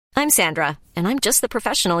I'm Sandra, and I'm just the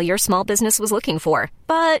professional your small business was looking for.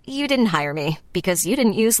 But you didn't hire me because you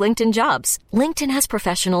didn't use LinkedIn Jobs. LinkedIn has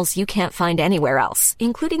professionals you can't find anywhere else,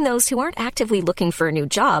 including those who aren't actively looking for a new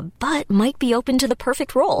job, but might be open to the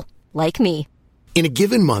perfect role, like me. In a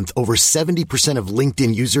given month, over 70% of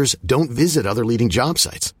LinkedIn users don't visit other leading job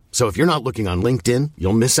sites. So if you're not looking on LinkedIn,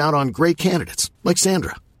 you'll miss out on great candidates like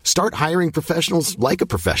Sandra. Start hiring professionals like a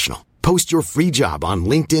professional. Post your free job on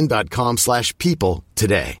linkedin.com/people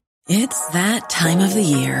today. It's that time of the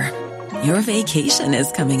year. Your vacation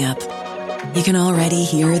is coming up. You can already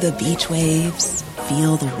hear the beach waves,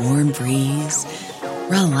 feel the warm breeze,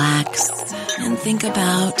 relax, and think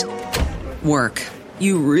about work.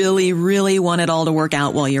 You really, really want it all to work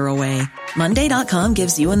out while you're away. Monday.com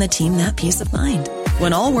gives you and the team that peace of mind.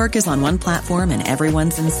 When all work is on one platform and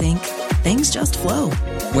everyone's in sync, things just flow.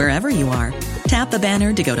 Wherever you are, tap the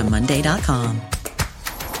banner to go to Monday.com.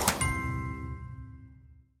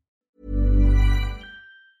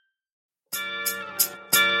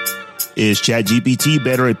 Is ChatGPT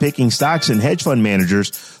better at picking stocks than hedge fund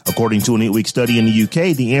managers? According to an 8-week study in the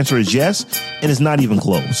UK, the answer is yes, and it's not even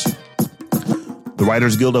close. The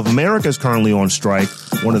Writers Guild of America is currently on strike.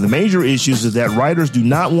 One of the major issues is that writers do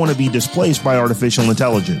not want to be displaced by artificial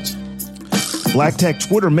intelligence. Black Tech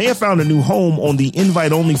Twitter may have found a new home on the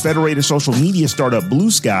invite-only federated social media startup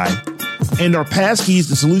Blue Sky. And are passkeys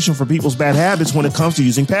the solution for people's bad habits when it comes to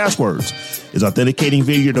using passwords? Is authenticating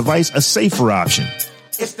via your device a safer option?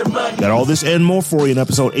 Got all this and more for you in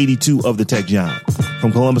episode 82 of The Tech Jawn.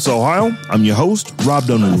 From Columbus, Ohio, I'm your host, Rob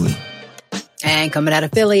Dunwoody. And coming out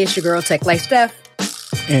of Philly, it's your girl, Tech Life Steph.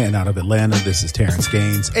 And out of Atlanta, this is Terrence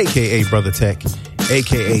Gaines, a.k.a. Brother Tech,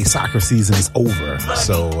 a.k.a. soccer season is over.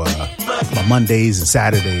 So my Mondays and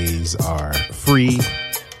Saturdays are free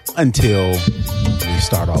until we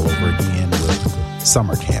start all over again with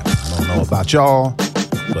summer camp. I don't know about y'all,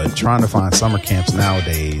 but trying to find summer camps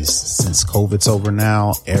nowadays, since COVID's over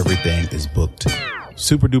now, everything is booked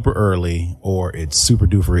super duper early or it's super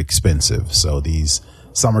duper expensive. So these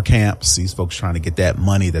summer camps, these folks trying to get that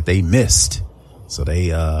money that they missed. So they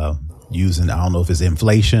using, I don't know if it's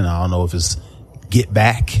inflation, I don't know if it's get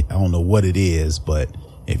back, I don't know what it is, but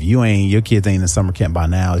if your kids ain't in summer camp by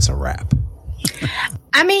now, it's a wrap.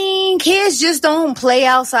 I mean, kids just don't play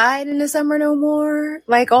outside in the summer no more,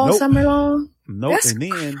 like all summer long. Nope. That's and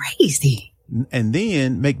then, crazy. And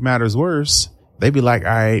then make matters worse, they be like,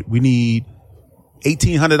 all right, we need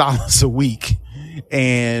 $1,800 a week.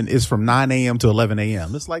 And it's from 9 a.m. to 11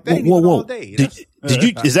 a.m. It's like, that all day. Did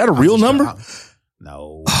you, is that a real number?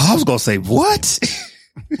 No. I was going to say, what?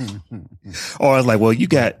 Or I was like, well, you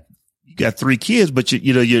got 3 kids, but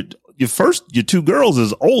your two girls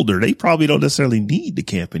is older. They probably don't necessarily need the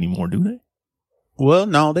camp anymore, do they? Well,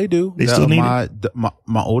 no, they do. They still need it?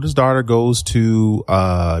 My oldest daughter goes to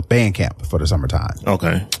band camp for the summertime.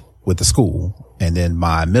 Okay. With the school. And then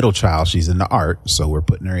my middle child, she's in the art. So we're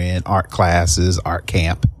putting her in art classes, art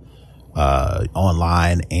camp,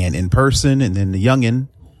 online and in person. And then the youngin',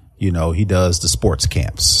 he does the sports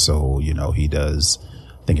camps. So, he does,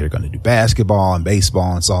 I think they're going to do basketball and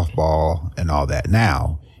baseball and softball and all that.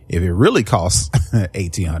 Now, if it really costs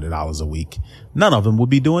 $1,800 a week, none of them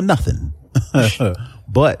would be doing nothing.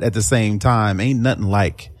 But at the same time, ain't nothing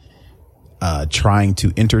like trying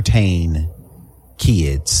to entertain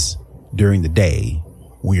kids during the day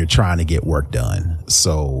when you're trying to get work done.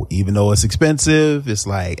 So even though it's expensive, it's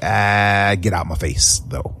like, get out my face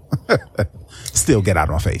though. Still get out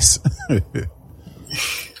of my face.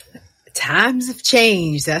 Times have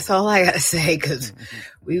changed. That's all I gotta say. Cause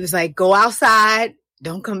we was like, go outside.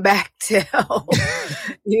 Don't come back till,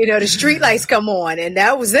 the street lights come on. And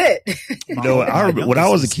that was it. I remember when I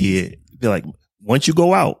was a kid, be like, once you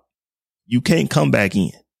go out, you can't come back in.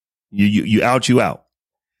 You out.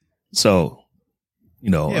 So,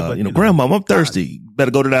 grandma, I'm thirsty. Better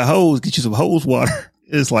go to that hose, get you some hose water.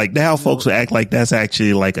 It's like now folks will act like that's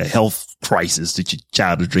actually like a health crisis that your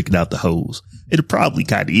child is drinking out the hose. It probably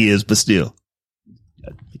kind of is, but still.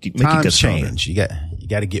 Times change. You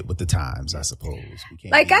got to get with the times, I suppose.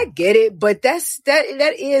 I get it, but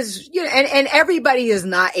that is, and everybody is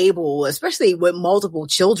not able, especially with multiple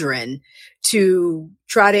children, to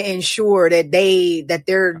try to ensure that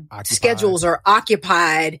their schedules are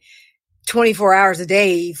occupied 24 hours a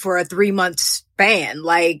day for a 3-month span.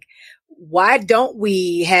 Like, why don't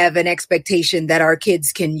we have an expectation that our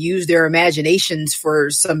kids can use their imaginations for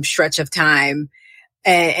some stretch of time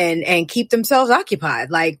and keep themselves occupied?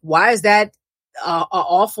 Like, why is that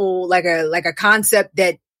awful, like a concept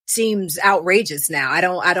that seems outrageous now. I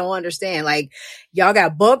don't understand. Like, y'all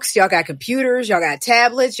got books, y'all got computers, y'all got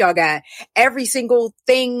tablets, y'all got every single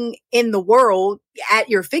thing in the world at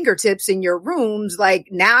your fingertips in your rooms. Like,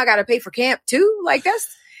 now I got to pay for camp too. Like, that's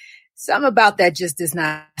something about that just does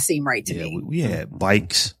not seem right to me. We had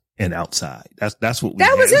bikes and outside. That's what we that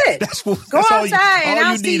had. was it. That's Go outside and all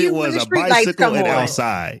I'll you see needed you was when the a street lights bicycle come and on.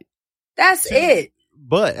 outside. That's it.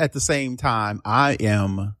 But at the same time, I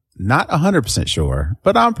am not 100% sure,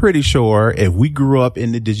 but I'm pretty sure if we grew up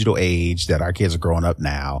in the digital age that our kids are growing up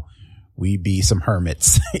now, we'd be some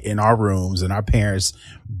hermits in our rooms and our parents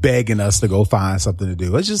begging us to go find something to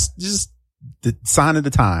do. It's just the sign of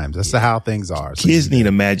the times. That's how things are. So kids need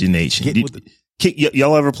imagination.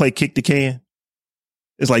 Y'all ever play Kick the Can?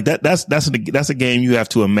 It's like that's a game you have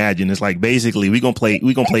to imagine. It's like basically we gonna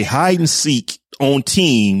play hide and seek on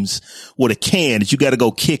teams with a can that you got to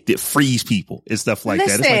go kick that freeze people and stuff like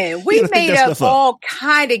that. Listen, like, we made up all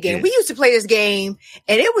kind of games. Yeah. We used to play this game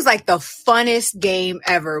and it was like the funnest game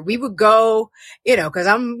ever. We would go, cause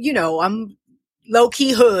I'm low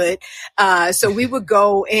key hood. So we would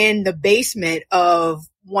go in the basement of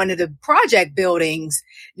one of the project buildings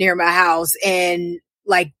near my house. And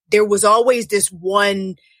like, there was always this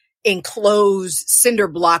one enclosed cinder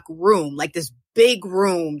block room, like this big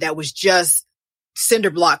room that was just cinder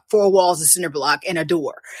block, 4 walls of cinder block and a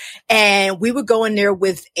door. And we would go in there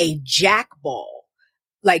with a jack ball,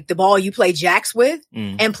 like the ball you play jacks with,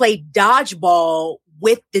 and play dodgeball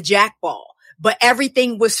with the jack ball. But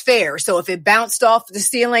everything was fair. So if it bounced off the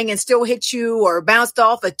ceiling and still hit you, or bounced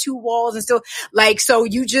off of 2 walls and still so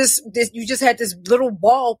you just had this little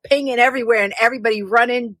ball pinging everywhere and everybody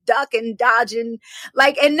running, ducking, dodging,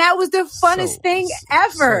 and that was the funnest thing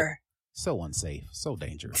ever. So unsafe, so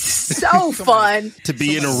dangerous, so fun to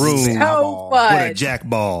be in a room with a jack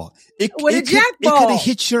ball. It could have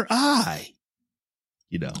hit your eye,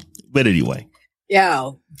 But anyway,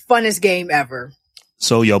 funnest game ever.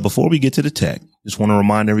 So, before we get to the tech, just want to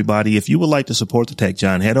remind everybody, if you would like to support the Tech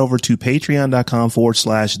Jawn, head over to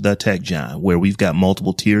patreon.com/the Tech Jawn, where we've got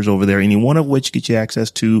multiple tiers over there, any one of which get you access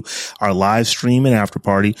to our live stream and after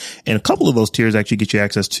party. And a couple of those tiers actually get you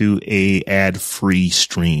access to a ad-free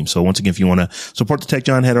stream. So once again, if you want to support the Tech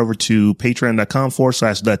Jawn, head over to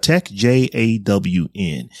patreon.com/the Tech,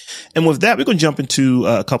 JAWN. And with that, we're going to jump into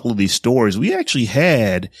a couple of these stories. We actually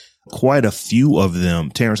had quite a few of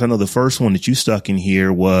them. Terrence, I know the first one that you stuck in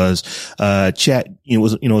here was it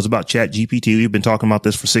was about ChatGPT. We've been talking about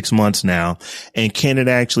this for 6 months now. And can it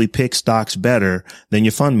actually pick stocks better than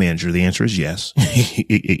your fund manager? The answer is yes.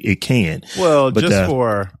 It can. Well, but just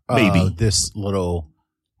for maybe this little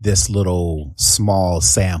small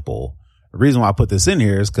sample. The reason why I put this in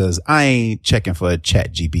here is because I ain't checking for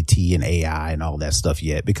ChatGPT and AI and all that stuff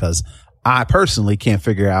yet, because I personally can't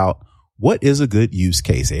figure out what is a good use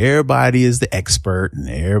case. Everybody is the expert and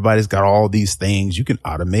everybody's got all these things. You can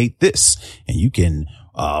automate this and you can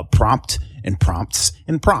prompt and prompts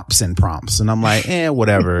and prompts and prompts. And I'm like,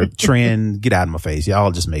 whatever. Trend, get out of my face.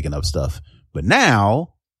 Y'all just making up stuff. But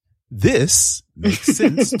now this makes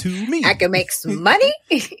sense to me. I can make some money.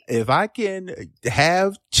 If I can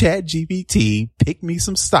have ChatGPT pick me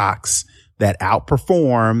some stocks that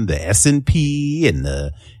outperform the S&P and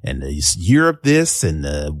the Europe this and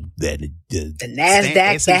the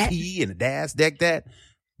NASDAQ S&P and the NASDAQ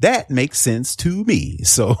that makes sense to me.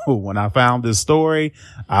 So when I found this story,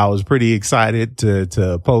 I was pretty excited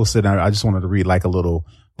to post it. I just wanted to read like a little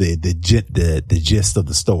the gist of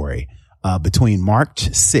the story. Between March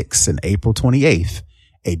 6th and April 28th,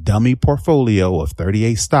 a dummy portfolio of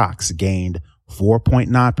 38 stocks gained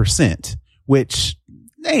 4.9%, which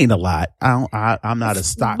ain't a lot. I'm not a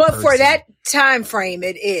stock but person. For that time frame,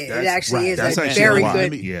 it is. It actually is a very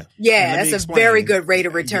good. That's a very good rate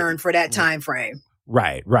of return for that time frame.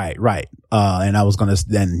 Right. And I was going to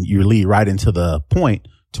then you lead right into the point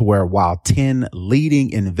to where while 10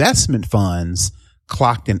 leading investment funds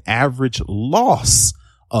clocked an average loss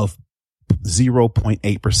of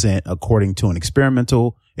 0.8%, according to an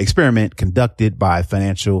experiment conducted by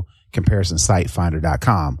financial comparison site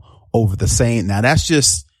finder.com. Over the same, now that's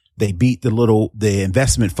just, they beat the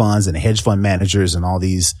investment funds and the hedge fund managers and all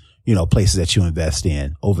these, places that you invest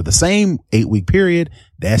in. Over the same 8-week period,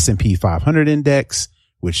 the S&P 500 index,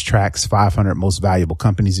 which tracks 500 most valuable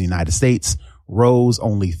companies in the United States, rose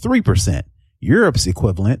only 3%. Europe's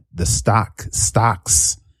equivalent, the stocks,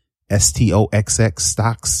 STOXX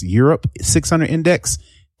stocks Europe 600 index,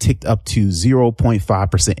 ticked up to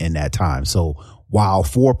 0.5% in that time. So while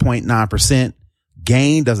 4.9%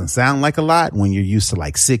 gain doesn't sound like a lot when you're used to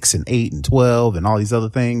like 6 and 8 and 12 and all these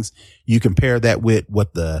other things, you compare that with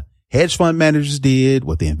what the hedge fund managers did,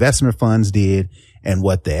 what the investment funds did, and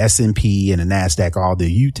what the S&P and the NASDAQ all do.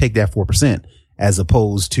 You take that 4% as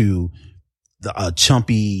opposed to a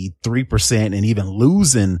chumpy 3% and even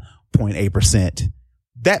losing 0.8%.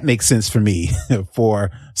 That makes sense for me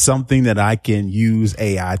for something that I can use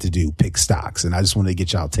AI to do, pick stocks. And I just wanted to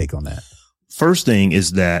get y'all take on that. First thing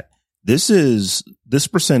is that this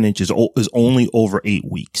percentage is only over 8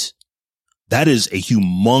 weeks. That is a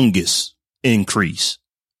humongous increase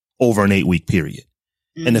over an 8-week period.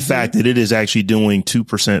 Mm-hmm. And the fact that it is actually doing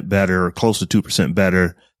 2% better, close to 2%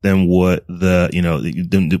 better than what not the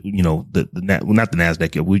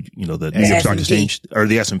NASDAQ, the New York Stock Exchange or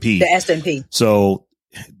the S&P. The S&P. So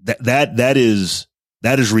that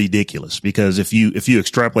is ridiculous, because if you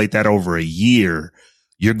extrapolate that over a year,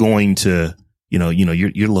 you're going to,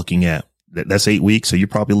 you're looking at that's 8 weeks. So you're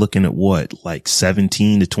probably looking at what, like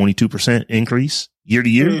 17 to 22% increase year to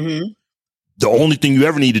year. Mm-hmm. The only thing you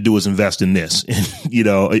ever need to do is invest in this. And,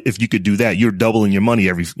 if you could do that, you're doubling your money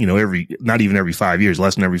not even every 5 years,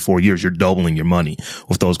 less than every 4 years, you're doubling your money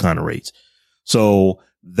with those kind of rates. So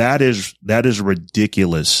that is a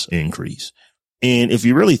ridiculous increase. And if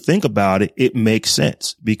you really think about it, it makes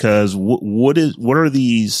sense, because what are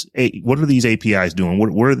these APIs doing?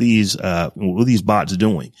 What are these bots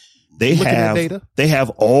doing? They have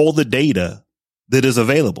all the data that is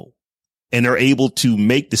available, and they're able to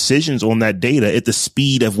make decisions on that data at the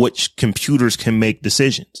speed of which computers can make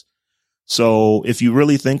decisions. So if you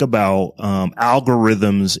really think about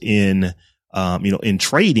algorithms in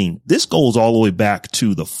trading, this goes all the way back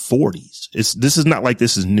to the 40s. This is not like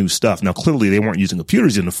this is new stuff. Now, clearly they weren't using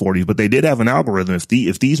computers in the 40s, but they did have an algorithm.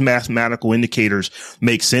 If these mathematical indicators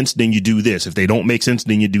make sense, then you do this. If they don't make sense,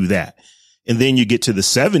 then you do that. And then you get to the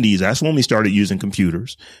 70s. That's when we started using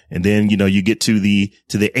computers. And then, you get to the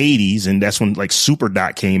 80s, and that's when like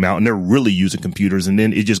SuperDot came out, and they're really using computers. And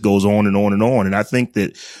then it just goes on and on and on. And I think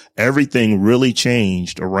that everything really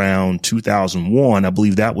changed around 2001. I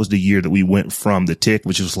believe that was the year that we went from the tick,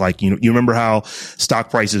 which was like, you remember how stock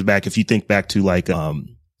prices back, if you think back to like,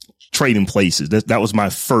 trading places. That was my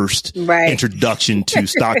first introduction to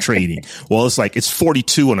stock trading. Well, it's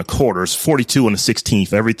 42 and a quarter. It's 42 and a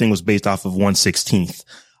 16th. Everything was based off of 1/16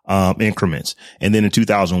 increments. And then in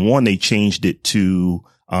 2001, they changed it to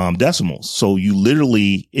decimals. So you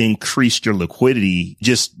literally increased your liquidity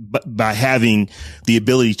just by having the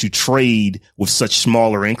ability to trade with such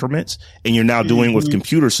smaller increments. And you're now doing it with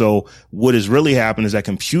computers. So what has really happened is that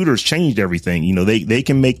computers changed everything. They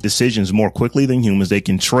can make decisions more quickly than humans. They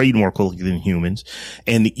can trade more quickly than humans.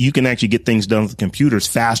 And you can actually get things done with computers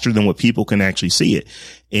faster than what people can actually see it.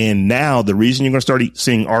 And now the reason you're going to start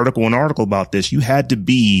seeing article about this, you had to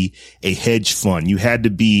be a hedge fund. You had to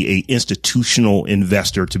be a institutional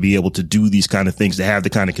investor to be able to do these kind of things, to have the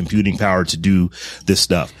kind of computing power to do this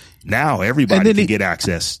stuff. Now everybody can get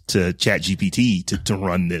access to ChatGPT to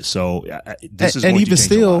run this. So this is going to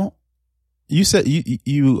change a lot. You said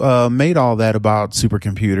you made all that about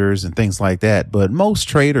supercomputers and things like that, but most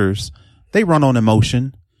traders, they run on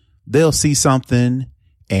emotion. They'll see something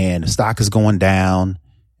and the stock is going down.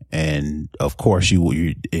 And of course,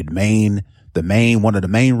 one of the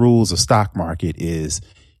main rules of stock market is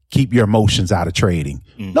keep your emotions out of trading.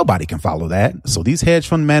 Nobody can follow that. So these hedge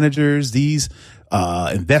fund managers, these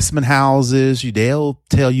investment houses, they'll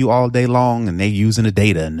tell you all day long, and they're using the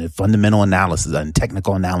data and the fundamental analysis and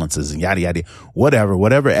technical analysis and yada, yada,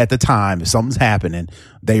 whatever at the time. If something's happening,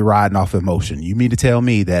 they riding off emotion. You mean to tell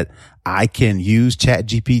me that I can use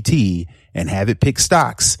ChatGPT and have it pick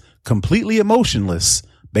stocks completely emotionless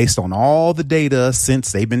based on all the data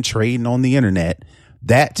since they've been trading on the internet?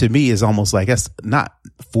 That to me is almost like, that's not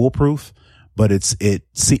foolproof, but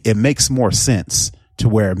it makes more sense to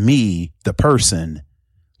where me, the person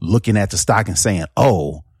looking at the stock and saying,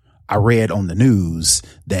 oh, I read on the news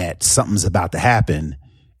that something's about to happen,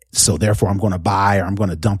 so therefore I'm going to buy or I'm going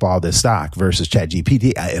to dump all this stock, versus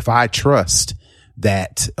ChatGPT. If I trust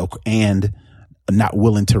that and not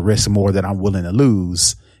willing to risk more than I'm willing to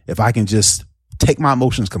lose, if I can just take my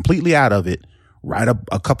emotions completely out of it, write up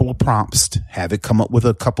a couple of prompts, have it come up with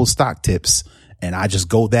a couple stock tips, and I just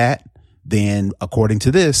go that, then according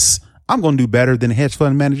to this, I'm going to do better than hedge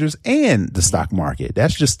fund managers and the stock market. That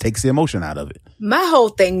just takes the emotion out of it. My whole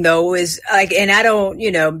thing though is like, and I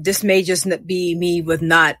don't, this may just be me with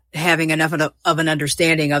not having enough of an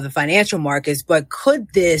understanding of the financial markets, but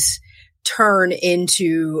could this turn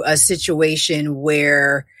into a situation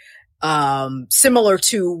where, similar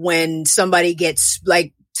to when somebody gets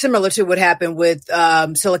like, similar to what happened with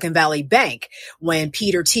Silicon Valley Bank when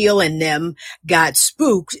Peter Thiel and them got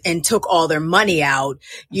spooked and took all their money out.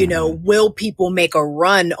 You know, will people make a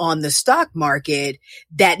run on the stock market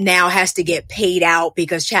that now has to get paid out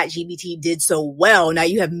because ChatGPT did so well? Now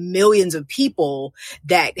you have millions of people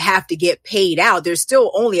that have to get paid out. There's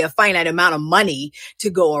still only a finite amount of money to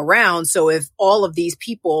go around. So if all of these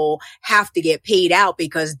people have to get paid out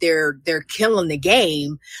because they're killing the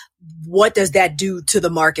game, what does that do to the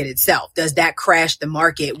market itself? Does that crash the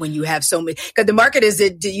market when you have so many? Because the market is,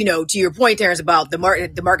 you know, to your point, Terrence, about the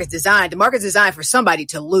market's designed. The market's designed for somebody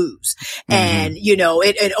to lose. And, you know,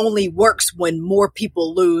 it only works when more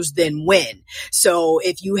people lose than win. So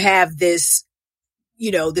if you have this,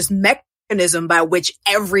 you know, this mechanism by which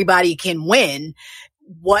everybody can win,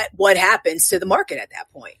 what happens to the market at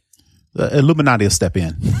that point? The Illuminati will step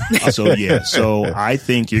in. So I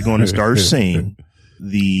think you're going to start seeing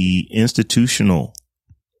the institutional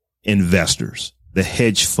investors, the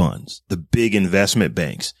hedge funds, the big investment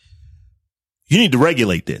banks. You need to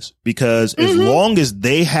regulate this because as long as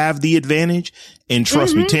they have the advantage, and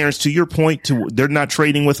trust me, Terrence, to your point, they're not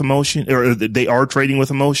trading with emotion, or they are trading with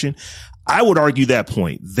emotion. I would argue that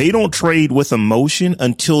point. They don't trade with emotion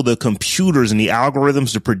until the computers and the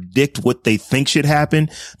algorithms to predict what they think should happen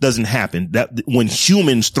doesn't happen. That when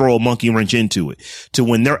humans throw a monkey wrench into it, to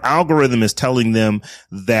when their algorithm is telling them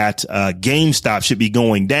that GameStop should be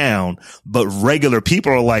going down, but regular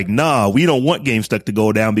people are like, nah, we don't want GameStop to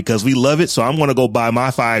go down because we love it. So I'm going to go buy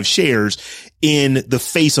my 5 shares in the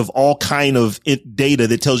face of all kind of data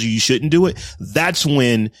that tells you shouldn't do it. That's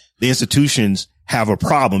when the institutions have a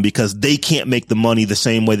problem because they can't make the money the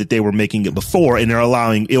same way that they were making it before. And they're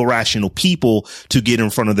allowing irrational people to get in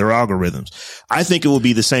front of their algorithms. I think it will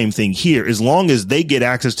be the same thing here. As long as they get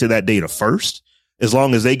access to that data first, as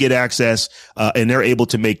long as they get access, and they're able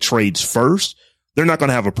to make trades first, they're not going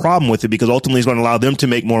to have a problem with it because ultimately it's going to allow them to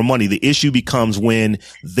make more money. The issue becomes when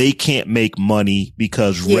they can't make money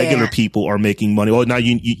because regular people are making money. Oh, now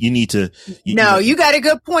you need to. You got a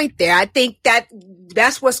good point there. I think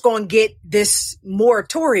that's what's going to get this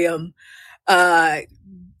moratorium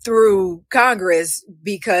through Congress,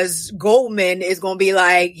 because Goldman is going to be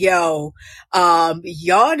like, yo,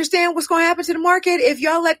 y'all understand what's going to happen to the market if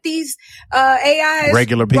y'all let these AIs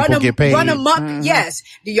regular people get paid? Run them up. Yes.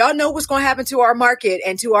 Do y'all know what's going to happen to our market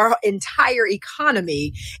and to our entire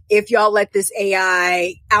economy if y'all let this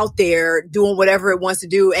AI out there doing whatever it wants to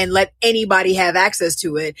do and let anybody have access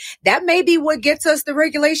to it? That may be what gets us the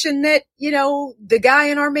regulation that, you know, the guy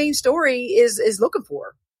in our main story is looking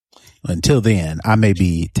for. Until then, I may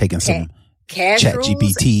be taking some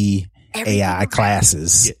ChatGPT AI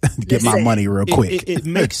classes to get my money real quick. It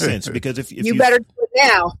makes sense because if you better do it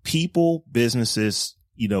now. People, businesses,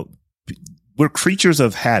 you know, we're creatures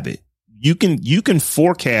of habit. You can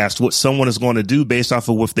forecast what someone is going to do based off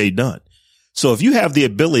of what they've done. So if you have the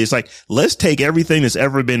ability, it's like, let's take everything that's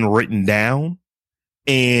ever been written down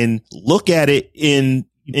and look at it in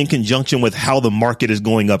conjunction with how the market is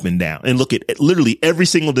going up and down, and look at literally every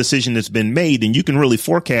single decision that's been made. And you can really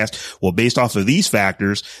forecast, well, based off of these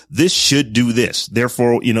factors, this should do this.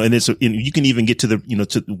 Therefore, you know, and you can even get to the, you know,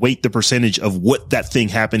 to weight the percentage of what that thing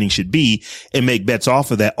happening should be and make bets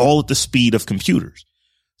off of that, all at the speed of computers.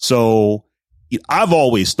 So I've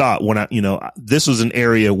always thought this was an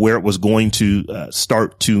area where it was going to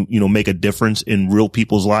start to, you know, make a difference in real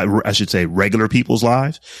people's lives. I should say regular people's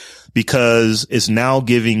lives, because it's now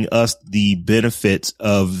giving us the benefits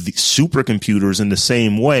of the supercomputers in the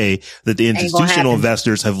same way that the institutional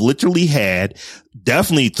investors have literally had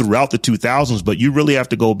definitely throughout the 2000s. But you really have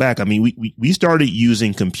to go back. I mean, we started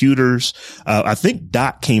using computers. I think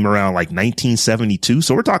DOT came around like 1972.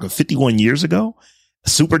 So we're talking 51 years ago.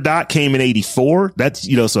 Super Dot came in 84. That's,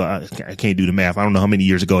 you know, so I can't do the math. I don't know how many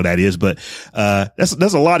years ago that is, but, that's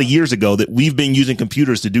a lot of years ago that we've been using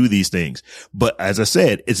computers to do these things. But as I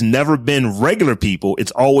said, it's never been regular people. It's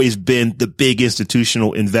always been the big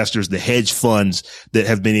institutional investors, the hedge funds that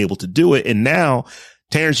have been able to do it. And now,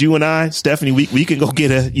 Terrence, you and I, Stephanie, we can go get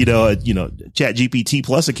a ChatGPT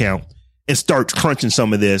Plus account and start crunching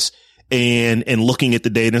some of this. And looking at the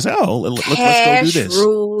data and say, let's go do this.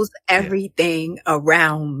 Rules everything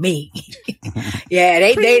around me. they're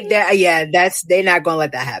not going to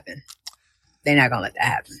let that happen. They're not going to let that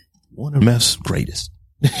happen. One of Meth's greatest,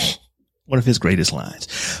 one of his greatest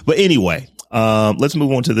lines. But anyway, let's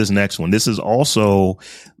move on to this next one. This is also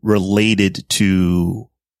related to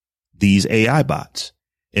these AI bots.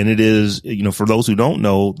 And it is, you know, for those who don't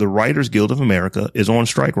know, the Writers Guild of America is on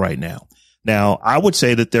strike right now. Now, I would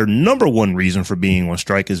say that their number one reason for being on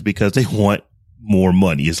strike is because they want more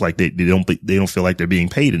money. It's like they don't feel like they're being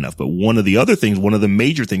paid enough. But one of the other things, one of the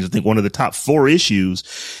major things, I think one of the top 4 issues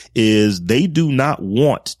is they do not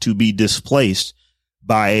want to be displaced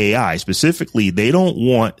by AI. Specifically, they don't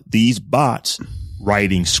want these bots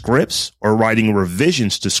writing scripts or writing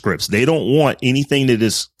revisions to scripts. They don't want anything that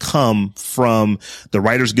has come from the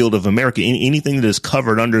Writers Guild of America, anything that is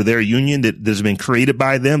covered under their union that has been created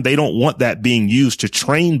by them. They don't want that being used to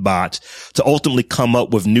train bots to ultimately come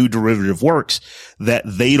up with new derivative works that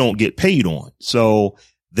they don't get paid on. So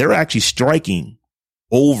they're actually striking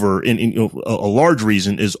over, and a large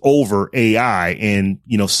reason is over AI, and,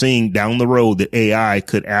 seeing down the road that AI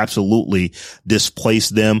could absolutely displace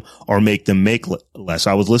them or make them make less.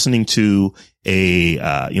 I was listening to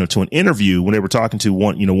to an interview when they were talking to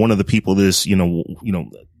one of the people that's,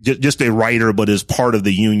 just a writer, but is part of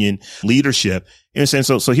the union leadership. And saying,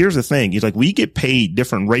 so here's the thing. It's like, we get paid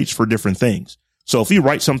different rates for different things. So if you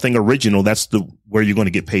write something original, that's where you're going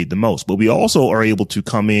to get paid the most. But we also are able to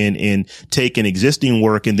come in and take an existing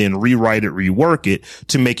work and then rewrite it, rework it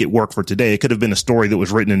to make it work for today. It could have been a story that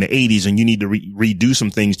was written in the 80s and you need to redo some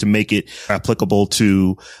things to make it applicable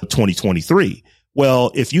to 2023.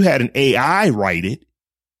 Well, if you had an AI write it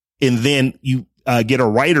and then you get a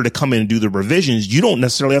writer to come in and do the revisions, you don't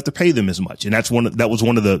necessarily have to pay them as much. And that was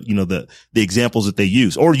one of the, the examples that they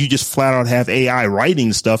use. Or you just flat out have AI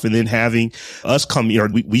writing stuff and then having us come,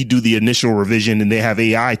 we do the initial revision and they have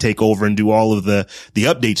AI take over and do all of the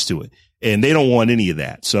updates to it. And they don't want any of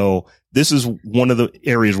that. So this is one of the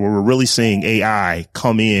areas where we're really seeing AI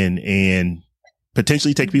come in and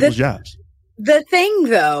potentially take people's jobs. The thing,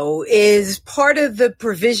 though, is part of the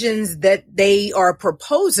provisions that they are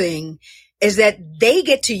proposing is that they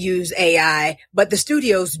get to use AI, but the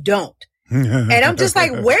studios don't. And I'm just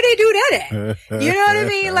like, where they do that at? You know what I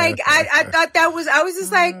mean? Like, I thought I was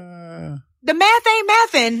just like, the math ain't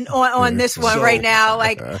mathing on this one right now.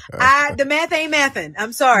 Like, the math ain't mathing.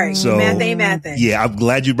 I'm sorry. So, the math ain't mathing. Yeah, I'm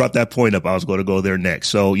glad you brought that point up. I was going to go there next.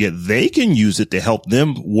 So yeah, they can use it to help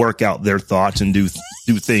them work out their thoughts and do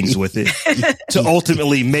things with it to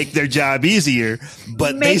ultimately make their job easier.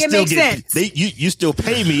 But they still you still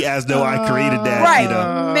pay me as though I created that.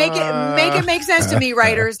 Right. Make it make sense to me,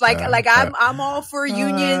 writers. Like I'm all for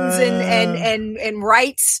unions and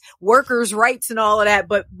rights, workers' rights and all of that.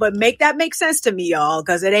 But make that make sense to me, y'all,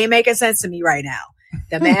 because it ain't making sense to me right now.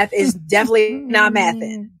 The math is definitely not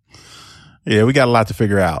mathing. Yeah, we got a lot to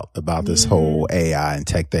figure out about this whole AI and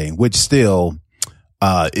tech thing, which still,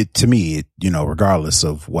 to me, regardless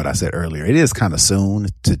of what I said earlier, it is kind of soon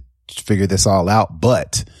to figure this all out,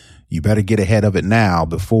 but you better get ahead of it now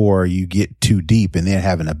before you get too deep and then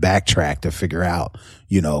having to backtrack to figure out,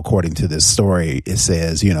 according to this story, it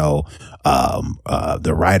says,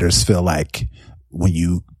 the writers feel like when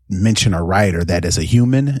you mention a writer that is a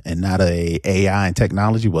human and not a AI and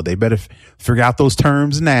technology, well, they better figure out those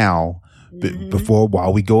terms now before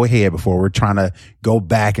we're trying to go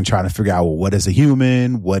back and try to figure out, well, what is a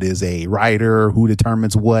human? What is a writer? Who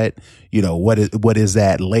determines what? What is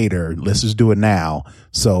that later? Let's just do it now.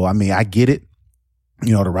 So, I mean, I get it.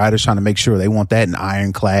 The writers trying to make sure they want that in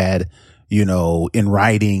ironclad, in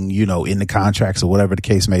writing, in the contracts or whatever the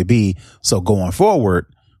case may be. So going forward,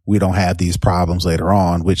 we don't have these problems later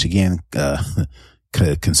on, which again,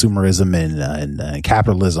 consumerism and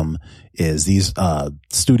capitalism is these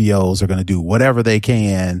studios are going to do whatever they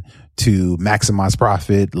can to maximize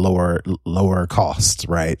profit, lower costs,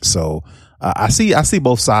 right? So I see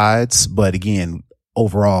both sides, but again,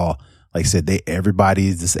 overall, like I said,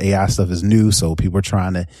 this AI stuff is new, so people are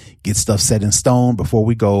trying to get stuff set in stone before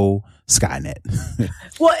we go Skynet.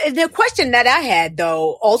 Well, the question that I had,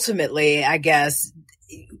 though, ultimately, I guess,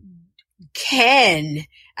 I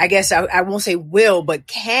won't say will, but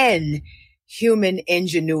can human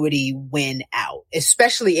ingenuity win out,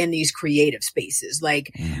 especially in these creative spaces?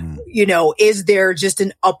 Like, is there just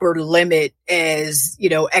an upper limit as,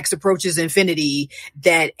 X approaches infinity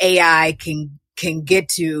that AI can get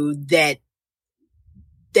to that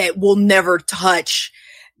will never touch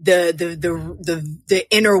the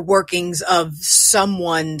inner workings of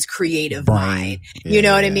someone's creative mind? You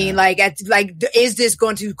know what I mean? Like, is this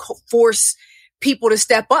going to force people to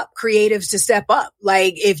step up, creatives to step up?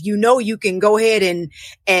 Like, if you can go ahead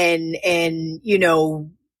and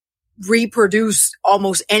reproduce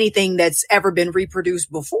almost anything that's ever been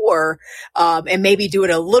reproduced before, and maybe do it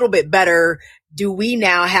a little bit better, do we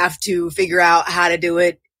now have to figure out how to do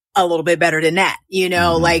it a little bit better than that?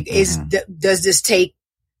 Does this take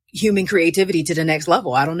human creativity to the next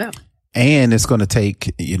level? I don't know. And it's going to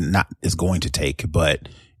take, but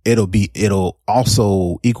it'll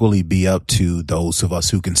also equally be up to those of us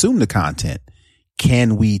who consume the content.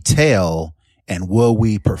 Can we tell And will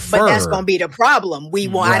we prefer? But that's going to be the problem.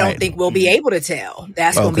 I don't think we'll be able to tell.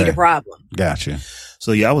 That's going to be the problem. Gotcha.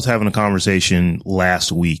 So yeah, I was having a conversation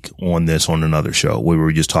last week on this on another show where we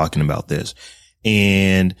were just talking about this.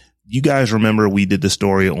 And you guys remember we did the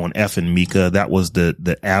story on F and Mika. That was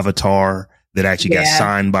the avatar that actually got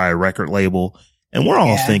signed by a record label. And we're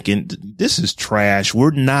all thinking, this is trash.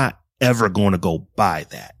 We're not ever going to go buy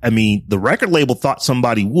that. I mean, the record label thought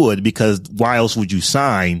somebody would, because why else would you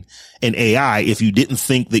sign an AI if you didn't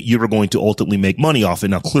think that you were going to ultimately make money off it?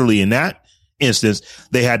 Now, clearly in that instance,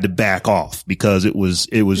 they had to back off because it was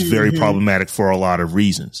very problematic for a lot of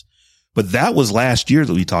reasons. But that was last year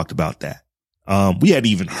that we talked about that. We hadn't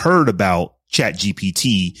even heard about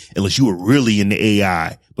ChatGPT unless you were really in the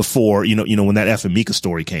AI before, when that F and Mika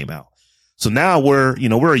story came out. So now we're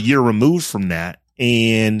a year removed from that,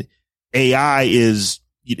 and AI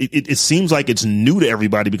it seems like it's new to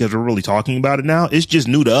everybody because we're really talking about it now. It's just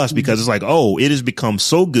new to us because it's like, it has become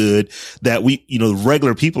so good that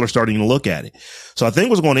regular people are starting to look at it. So I think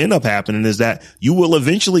what's going to end up happening is that you will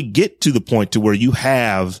eventually get to the point to where you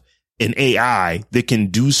have an AI that can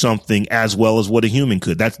do something as well as what a human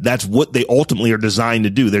could. That's what they ultimately are designed to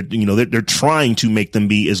do. They're trying to make them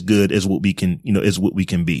be as good as what we can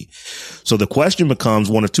be. So the question becomes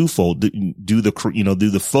one of twofold. Do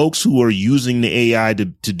the folks who are using the AI to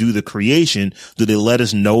do the creation, do they let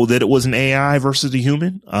us know that it was an AI versus a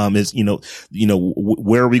human?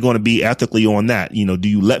 Where are we going to be ethically on that? Do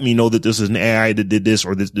you let me know that this is an AI that did this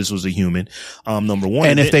or this was a human? Number one.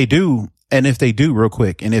 And if they do, real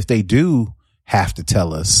quick, and if they do have to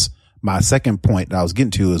tell us, my second point that I was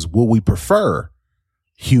getting to is, will we prefer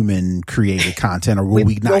human created content or will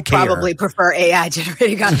we not we'll care? Probably prefer AI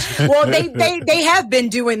generated content. Well, they have been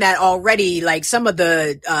doing that already. Like some of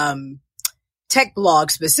the tech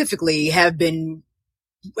blogs specifically have been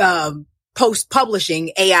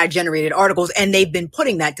publishing AI generated articles, and they've been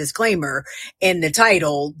putting that disclaimer in the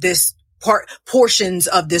title. Portions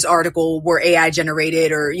of this article were AI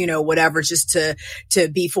generated or, whatever, just to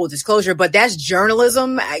be full disclosure. But that's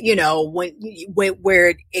journalism,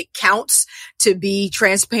 where it counts to be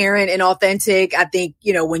transparent and authentic. I think,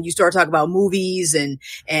 when you start talking about movies and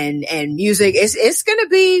music, it's going to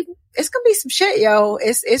be some shit, yo.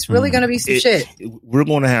 It's really going to be some shit. We're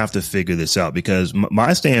going to have to figure this out because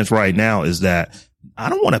my stance right now is that I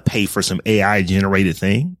don't want to pay for some AI generated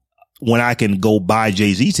thing when I can go buy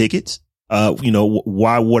Jay-Z tickets.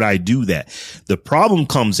 Why would I do that? The problem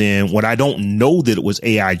comes in when I don't know that it was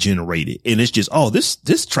AI generated and it's just,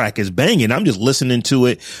 this track is banging. I'm just listening to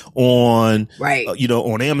it on,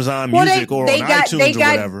 on Amazon Music or on iTunes or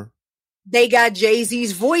whatever. They got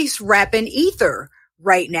Jay-Z's voice rapping Ether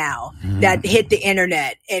right now that hit the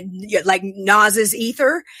internet, and like Nas's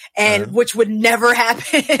Ether, and which would never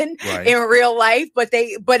happen in real life. But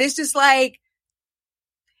it's just like,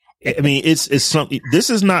 I mean, it's something,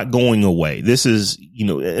 this is not going away. This is,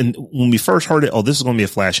 and when we first heard it, this is going to be a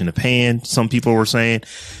flash in the pan. Some people were saying,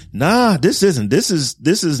 nah, this isn't. This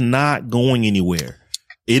is not going anywhere.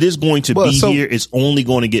 It is going to be here. It's only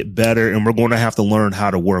going to get better, and we're going to have to learn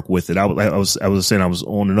how to work with it. I was saying I was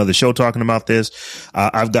on another show talking about this.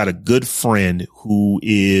 I've got a good friend who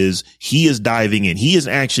is diving in. He is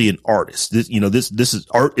actually an artist.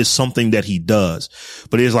 Art is something that he does,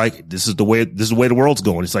 but it's like, this is the way the world's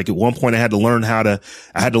going. It's like at one point I had to learn how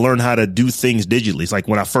to do things digitally. It's like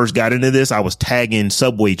when I first got into this, I was tagging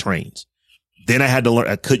subway trains. Then I had to learn,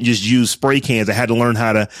 I couldn't just use spray cans. I had to learn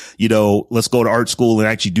how to, let's go to art school and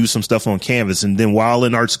actually do some stuff on canvas. And then while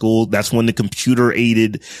in art school, that's when the computer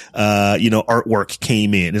aided, artwork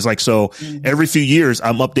came in. It's like, so every few years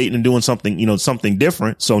I'm updating and doing something, something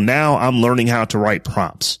different. So now I'm learning how to write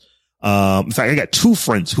prompts. In fact, I got two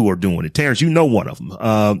friends who are doing it. Terrence, one of them,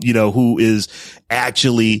 who is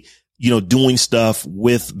actually, doing stuff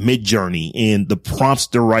with Midjourney and the prompts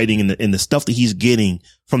they're writing and the stuff that he's getting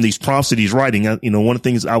from these prompts that he's writing. One of the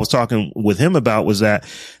things I was talking with him about was that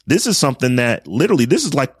this is something that literally, this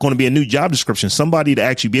is like going to be a new job description. Somebody to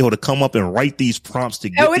actually be able to come up and write these prompts to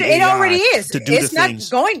get it already is.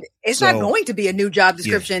 It's not going to be a new job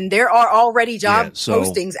description. Yeah. There are already job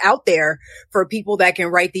postings out there for people that can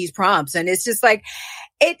write these prompts. And it's just like,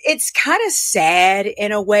 it's kind of sad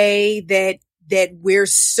in a way that we're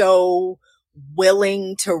so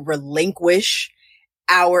willing to relinquish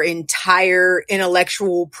our entire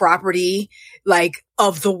intellectual property, like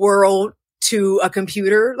of the world, to a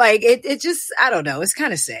computer. Like it just, I don't know. It's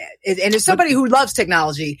kind of sad. And as somebody who loves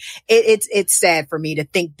technology, it's sad for me to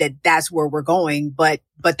think that that's where we're going, but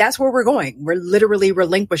that's where we're going. We're literally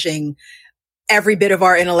relinquishing every bit of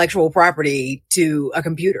our intellectual property to a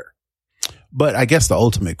computer. But I guess the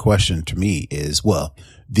ultimate question to me is,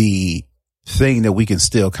 thing that we can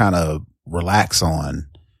still kind of relax on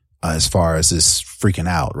as far as this freaking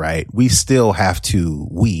out, right? We still have to,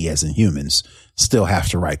 we as in humans, still have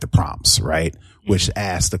to write the prompts, right? Which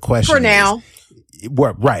asks the question. For now.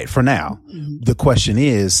 Right. For now. The question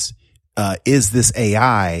is this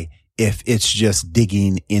AI, if it's just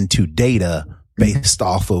digging into data based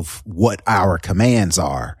off of what our commands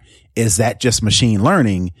are, is that just machine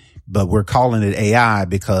learning? But we're calling it AI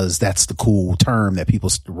because that's the cool term that people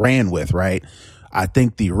ran with, right? I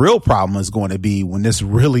think the real problem is going to be when this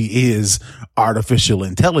really is artificial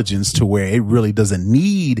intelligence to where it really doesn't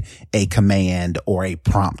need a command or a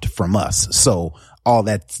prompt from us. So all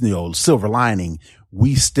that, silver lining,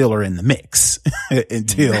 we still are in the mix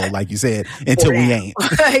until, like you said, until we ain't.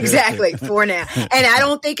 Exactly. For now. And I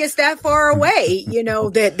don't think it's that far away,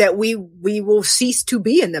 that we will cease to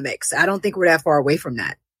be in the mix. I don't think we're that far away from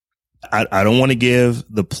that. I don't want to give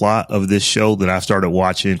the plot of this show that I started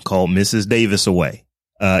watching called Mrs. Davis away.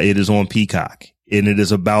 It is on Peacock, and it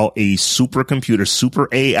is about a supercomputer, super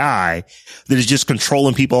AI that is just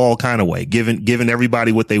controlling people all kind of way, giving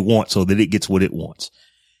everybody what they want so that it gets what it wants.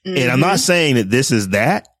 Mm-hmm. And I'm not saying that this is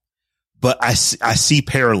that, but I see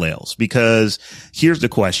parallels because here's the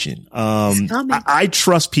question. I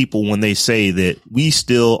trust people when they say that we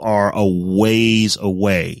still are a ways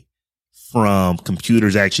away from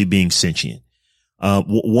computers actually being sentient.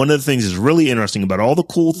 One of the things is really interesting about all the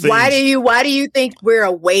cool things. Why do you think we're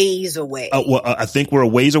a ways away? I think we're a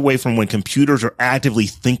ways away from when computers are actively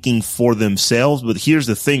thinking for themselves. But here's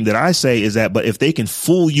the thing that I say is that, but if they can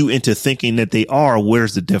fool you into thinking that they are,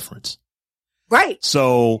 where's the difference? Right.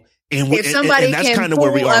 So, and that's kind of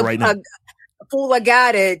where we are right now. Fool a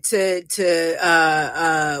guy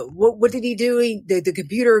what did he do? The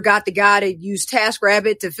computer got the guy to use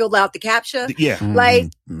TaskRabbit to fill out the CAPTCHA.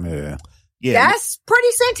 Yeah. Yeah. That's pretty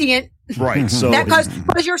sentient. Right. So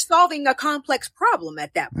because you're solving a complex problem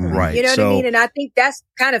at that point. Right. You know what I mean? And I think that's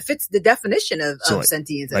kind of fits the definition of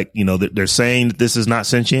sentience. Like, they're saying that this is not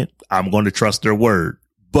sentient. I'm going to trust their word.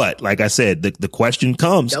 But like I said, the question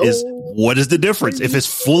comes is what is the difference? If it's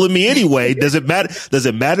fooling me anyway, does it matter? Does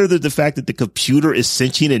it matter that the fact that the computer is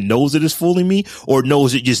sentient and knows it is fooling me, or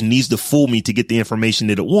knows it just needs to fool me to get the information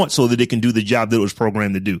that it wants so that it can do the job that it was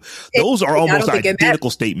programmed to do? Those are almost identical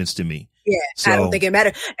statements to me. Yeah, so, I don't think it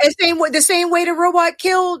matters. The same way the robot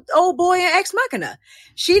killed old boy in Ex Machina.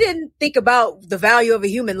 She didn't think about the value of a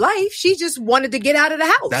human life. She just wanted to get out of the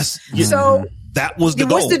house. That was the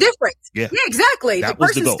goal. What's the difference? Yeah, exactly. The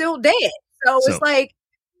person's still dead. So it's like,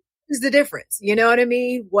 what is the difference? You know what I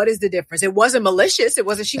mean? What is the difference? It wasn't malicious. It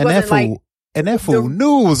wasn't, and that fool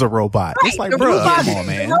knew it was a robot. Right, it's like, bro, come on,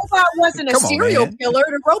 man. The robot wasn't a serial killer.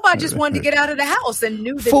 The robot just wanted to get out of the house and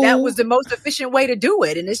knew that was the most efficient way to do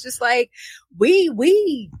it. And it's just like, we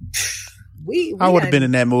I would have been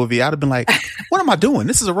in that movie. I'd have been like, what am I doing?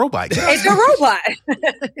 This is a robot. It's a robot.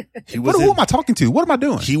 Who am I talking to? What am I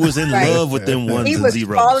doing? He was in love with them ones and zeros. He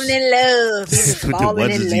was falling in love. He was falling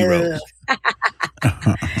in love.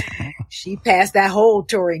 She passed that whole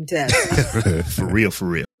Turing test. For real.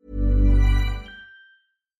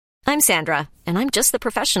 I'm Sandra, and I'm just the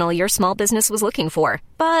professional your small business was looking for.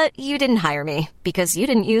 But you didn't hire me because you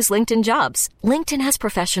didn't use LinkedIn Jobs. LinkedIn has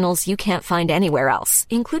professionals you can't find anywhere else,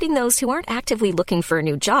 including those who aren't actively looking for a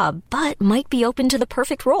new job, but might be open to the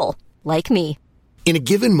perfect role, like me. In a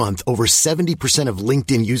given month, over 70% of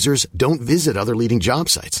LinkedIn users don't visit other leading job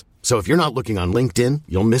sites. So if you're not looking on LinkedIn,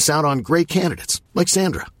 you'll miss out on great candidates like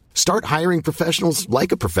Sandra. Start hiring professionals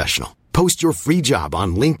like a professional. Post your free job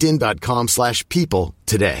on linkedin.com/people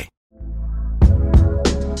today.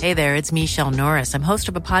 Hey there, it's Michelle Norris. I'm host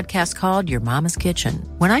of a podcast called Your Mama's Kitchen.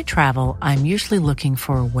 When I travel, I'm usually looking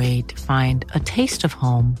for a way to find a taste of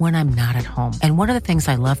home when I'm not at home. And one of the things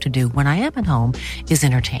I love to do when I am at home is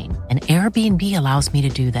entertain. And Airbnb allows me to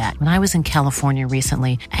do that. When I was in California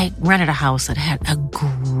recently, I rented a house that had a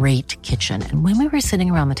great kitchen. And when we were sitting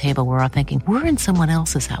around the table, we were all thinking, we're in someone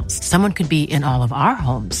else's house. Someone could be in all of our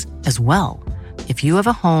homes as well. If you have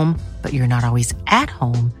a home, but you're not always at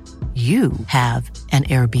home, you have an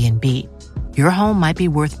Airbnb. Your home might be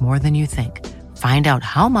worth more than you think. Find out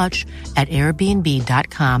how much at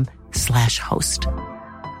airbnb.com/host.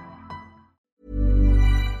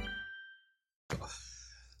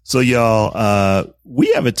 So y'all,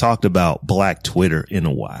 we haven't talked about Black Twitter in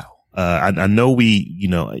a while. I know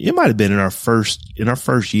it might have been in our first year, in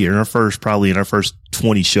our first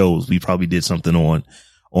 20 shows, we probably did something on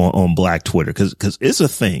Black Twitter. Cause it's a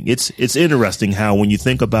thing. It's interesting how when you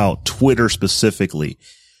think about Twitter specifically,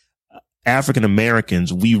 African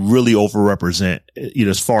Americans, we really overrepresent,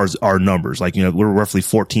 as far as our numbers. Like, we're roughly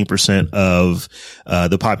 14% of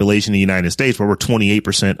the population of the United States, but we're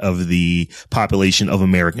 28% of the population of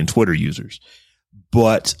American Twitter users.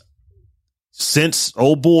 But since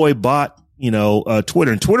old boy bought,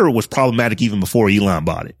 Twitter, and Twitter was problematic even before Elon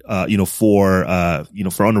bought it, for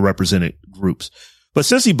underrepresented groups. But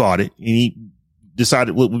since he bought it, and he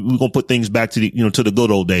decided we're going to put things back to the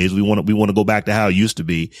good old days. We want to go back to how it used to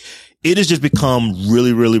be. It has just become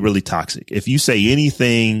really, really, really toxic. If you say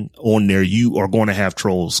anything on there, you are going to have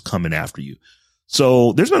trolls coming after you.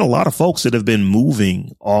 So there's been a lot of folks that have been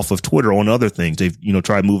moving off of Twitter on other things. They've,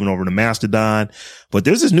 tried moving over to Mastodon, but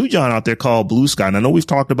there's this new Jawn out there called Blue Sky. And I know we've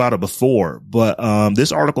talked about it before, but,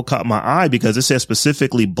 this article caught my eye because it says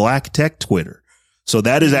specifically Black Tech Twitter. So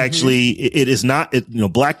that is actually, it is not,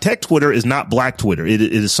 Black Tech Twitter is not Black Twitter. It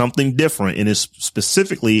is something different, and it's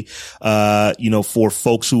specifically, for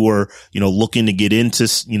folks who are, looking to get into,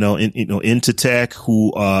 into tech,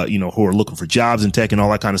 who are looking for jobs in tech and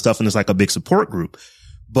all that kind of stuff. And it's like a big support group.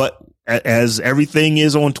 But as everything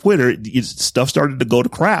is on Twitter, stuff started to go to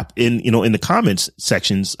crap in the comments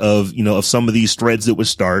sections of some of these threads that would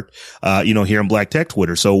start, here in Black Tech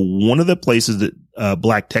Twitter. So one of the places that,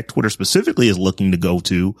 Black Tech Twitter specifically is looking to go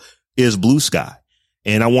to is Blue Sky.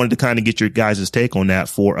 And I wanted to kind of get your guys' take on that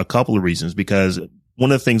for a couple of reasons, because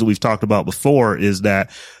one of the things that we've talked about before is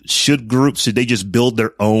that should they just build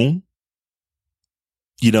their own?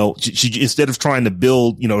 Instead of trying to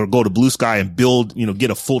build, or go to Blue Sky and build,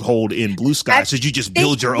 get a foothold in Blue Sky. So you just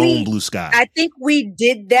build your own Blue Sky. I think we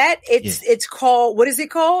did that. It's called, what is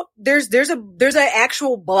it called? There's an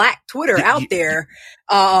actual Black Twitter out there.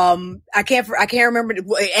 I can't remember.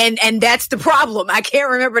 And that's the problem. I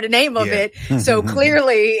can't remember the name of it. So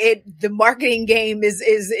clearly the marketing game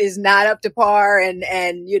is not up to par, and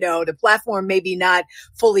the platform maybe not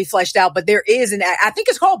fully fleshed out, but there is I think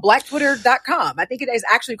it's called blacktwitter.com. I think it is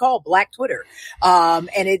actually called Black Twitter. And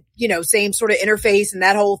it, same sort of interface and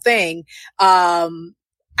that whole thing. I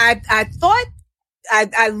thought,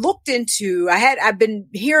 I looked into, I've been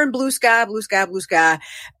hearing Blue Sky.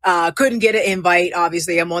 Couldn't get an invite.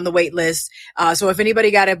 Obviously, I'm on the wait list. So if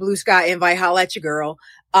anybody got a Blue Sky invite, holla at your girl.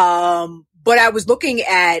 But I was looking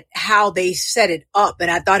at how they set it up,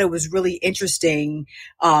 and I thought it was really interesting,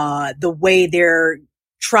 the way they're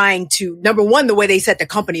trying to, number one, the way they set the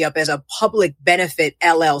company up as a public benefit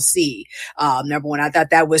LLC. Number one, I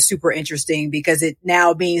thought that was super interesting because it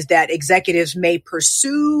now means that executives may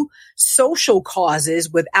pursue social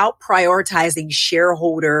causes without prioritizing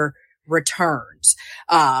shareholder returns.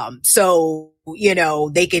 So,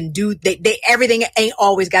 they can do, everything ain't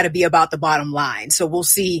always got to be about the bottom line. So we'll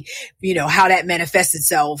see, how that manifests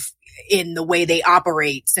itself in the way they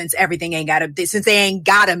operate, since they ain't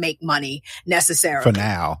gotta make money necessarily. For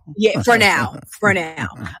now. Yeah, for now.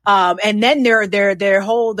 And then the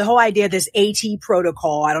whole idea of this AT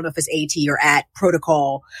protocol, I don't know if it's AT or AT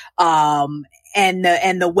protocol, and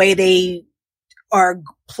the way they are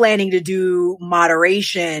planning to do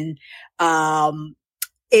moderation,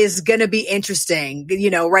 is going to be interesting.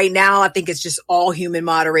 Right now, I think it's just all human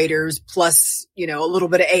moderators plus, a little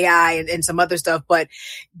bit of AI and some other stuff, but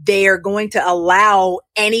they are going to allow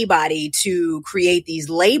anybody to create these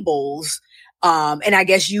labels. And I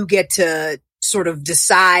guess you get to sort of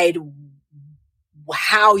decide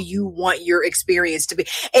how you want your experience to be.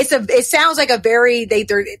 It sounds like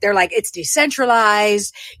they're like, it's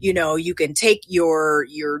decentralized. You can take your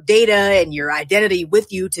data and your identity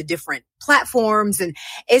with you to different platforms. And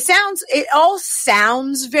it all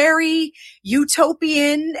sounds very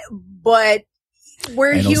utopian, but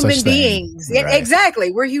we're human beings. Right.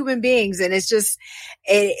 Exactly. We're human beings. And it's just,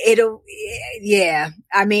 yeah.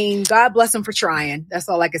 I mean, God bless them for trying. That's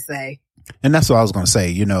all I can say. And that's what I was going to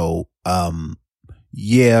say,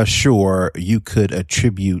 yeah, sure. You could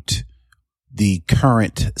attribute the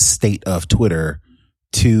current state of Twitter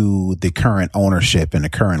to the current ownership and the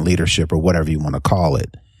current leadership, or whatever you want to call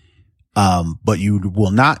it. But you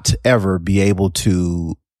will not ever be able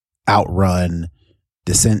to outrun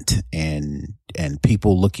dissent and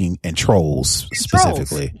people looking, and trolls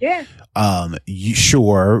specifically. Yeah.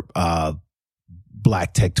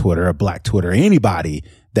 Black Tech Twitter or Black Twitter, anybody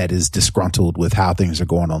that is disgruntled with how things are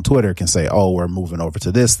going on Twitter can say, oh, we're moving over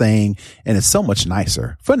to this thing. And it's so much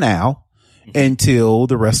nicer for now until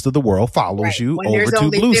the rest of the world follows you over to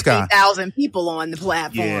Blue Sky. There's only 50,000 people on the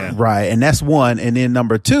platform. Yeah. Right. And that's one. And then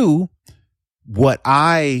number two, what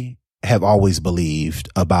I have always believed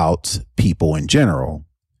about people in general,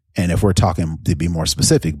 and if we're talking to be more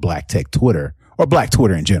specific, Black Tech Twitter or Black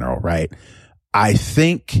Twitter in general, right? I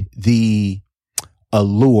think the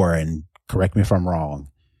allure, and correct me if I'm wrong,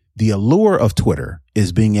 the allure of Twitter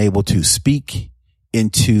is being able to speak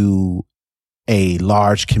into a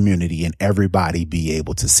large community and everybody be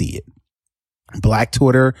able to see it. Black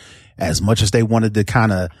Twitter, as much as they wanted to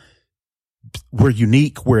kind of, we're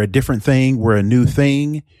unique, we're a different thing, we're a new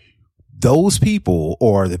thing. Those people,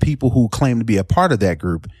 or the people who claim to be a part of that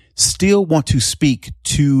group, still want to speak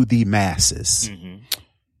to the masses. Mm-hmm.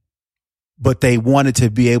 But they wanted to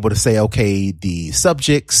be able to say, okay, the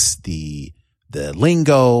subjects, the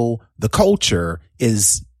lingo, the culture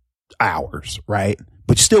is ours, right?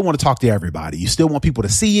 But you still want to talk to everybody. You still want people to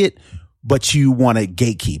see it, but you want to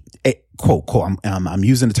gatekeep. Quote, I'm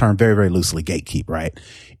using the term very, very loosely, gatekeep, right?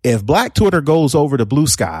 If Black Twitter goes over to Blue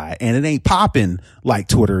Sky and it ain't popping like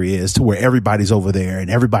Twitter is, to where everybody's over there and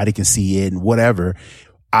everybody can see it and whatever,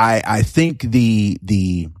 I think the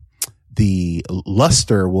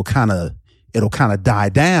luster will it'll kind of die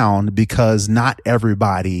down, because not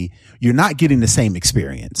everybody, you're not getting the same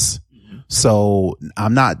experience. So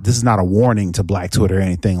this is not a warning to Black Twitter or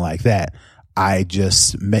anything like that. I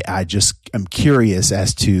just am curious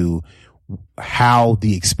as to how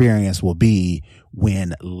the experience will be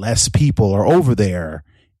when less people are over there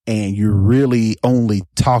and you're really only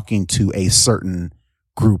talking to a certain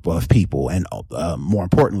group of people. And more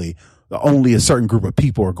importantly, only a certain group of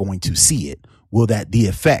people are going to see it. Will the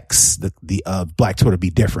effects of Black Twitter be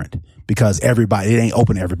different? Because it ain't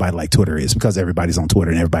open to everybody like Twitter is, because everybody's on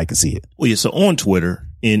Twitter and everybody can see it. Well, yeah. So on Twitter,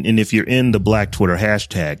 and if you're in the Black Twitter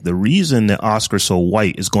hashtag, the reason that Oscar So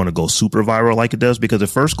White is going to go super viral like it does, because it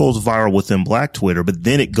first goes viral within Black Twitter, but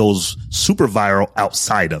then it goes super viral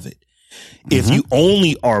outside of it. Mm-hmm. If you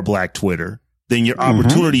only are Black Twitter, then your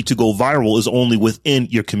opportunity to go viral is only within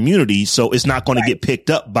your community. So it's not going to get picked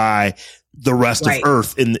up by the rest of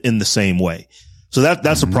Earth in the same way. So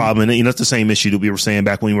that's a problem. And that's the same issue that we were saying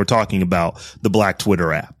back when we were talking about the Black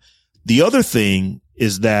Twitter app. The other thing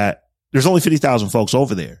is that there's only 50,000 folks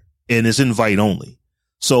over there, and it's invite only.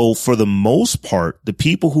 So for the most part, the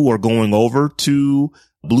people who are going over to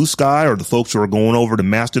Blue Sky, or the folks who are going over to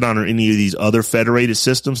Mastodon or any of these other federated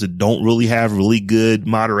systems that don't really have really good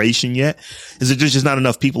moderation yet, is that there's just not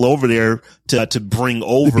enough people over there to bring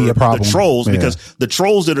over the trolls, because the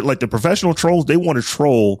trolls that are like the professional trolls, they want to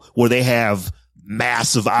troll where they have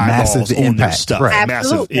massive eyeballs on their stuff,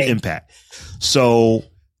 massive impact. So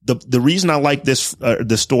the reason I like this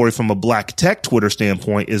story from a Black tech Twitter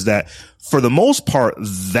standpoint is that for the most part,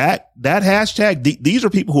 that hashtag, these are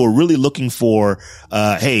people who are really looking for,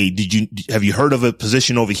 hey, have you heard of a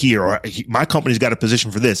position over here? Or my company's got a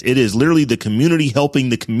position for this. It is literally the community helping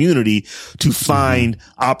the community to find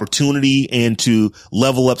opportunity and to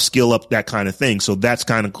level up, skill up, that kind of thing. So that's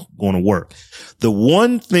kind of going to work. The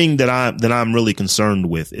one thing that I'm really concerned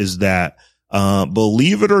with is that,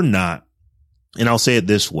 believe it or not, and I'll say it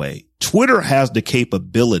this way, Twitter has the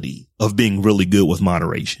capability of being really good with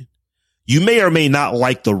moderation. You may or may not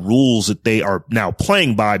like the rules that they are now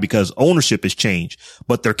playing by because ownership has changed,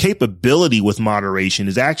 but their capability with moderation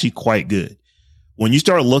is actually quite good. When you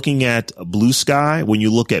start looking at Blue Sky, when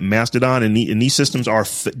you look at Mastodon, and these systems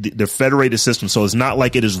they're federated systems. So it's not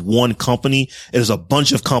like it is one company. It is a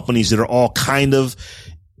bunch of companies that are all kind of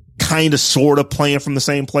sort of playing from the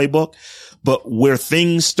same playbook. But where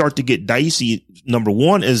things start to get dicey, number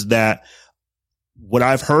one, is that what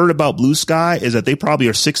I've heard about Blue Sky is that they probably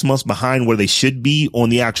are 6 months behind where they should be on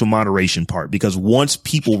the actual moderation part. Because once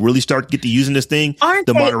people really start to get to using this thing,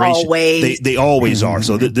 the moderation, they always are.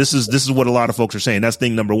 So this is what a lot of folks are saying. That's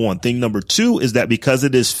thing number one. Thing number two is that because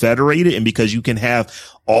it is federated and because you can have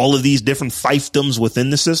all of these different fiefdoms within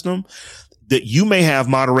the system, that you may have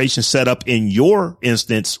moderation set up in your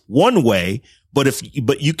instance one way, but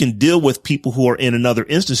you can deal with people who are in another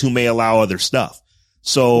instance who may allow other stuff.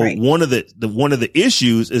 So one of the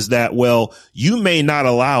issues is that, well, you may not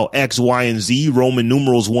allow X, Y, and Z, Roman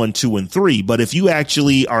numerals 1, 2, and 3. But if you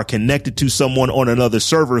actually are connected to someone on another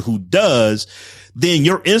server who does, then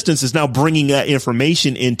your instance is now bringing that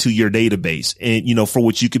information into your database, and, for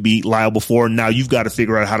which you could be liable for. Now you've got to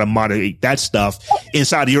figure out how to moderate that stuff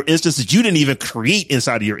inside of your instance that you didn't even create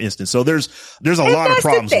inside of your instance. So there's a lot of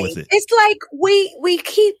problems with it. It's like we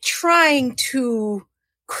keep trying to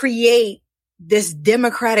create this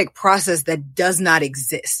democratic process that does not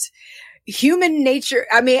exist. Human nature.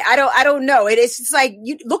 I mean, I don't know. It's just like,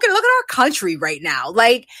 you look at our country right now.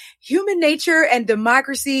 Like, human nature and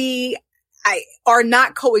democracy are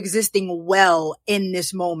not coexisting well in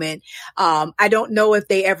this moment. I don't know if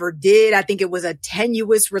they ever did. I think it was a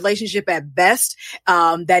tenuous relationship at best,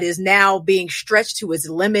 that is now being stretched to its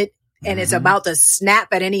limit and it's about to snap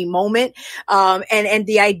at any moment. And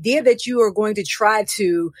the idea that you are going to try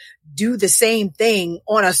to do the same thing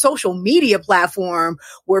on a social media platform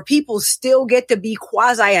where people still get to be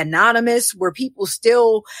quasi anonymous, where people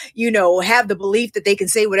still, have the belief that they can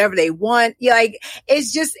say whatever they want.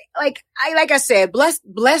 It's just like I said,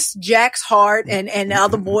 bless Jack's heart and the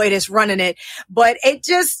other boy that's running it. But it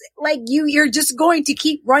just you're just going to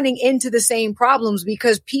keep running into the same problems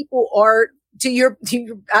because people are,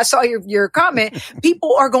 I saw your comment.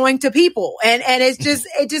 People are going to people, and it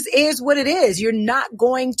just is what it is. You're not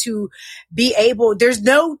going to be able. There's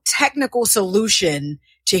no technical solution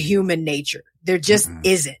to human nature. There just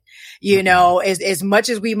isn't. As much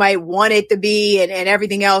as we might want it to be and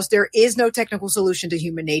everything else, there is no technical solution to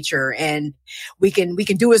human nature, and we can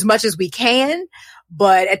do as much as we can.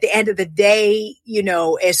 But at the end of the day,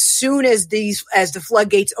 as soon as the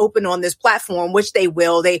floodgates open on this platform, which they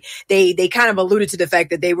will, they kind of alluded to the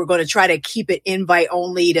fact that they were going to try to keep it invite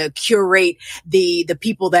only to curate the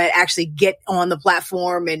people that actually get on the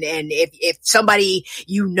platform. And if somebody,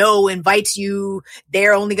 invites you,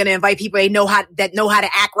 they're only going to invite people they know how to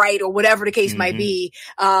act right or whatever the case might be.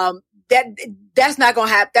 That's not going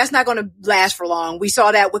to happen. That's not going to last for long. We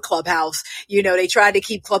saw that with Clubhouse. They tried to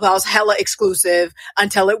keep Clubhouse hella exclusive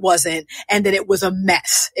until it wasn't. And then it was a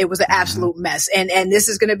mess. It was an absolute mess. And this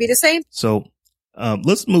is going to be the same. So,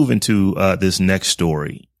 let's move into, this next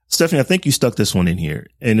story. Stephanie, I think you stuck this one in here,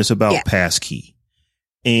 and it's about passkey.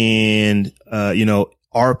 And,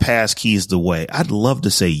 are passkeys the way? I'd love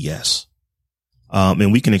to say yes.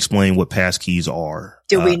 And we can explain what passkeys are.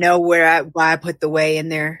 Do we know why I put the way in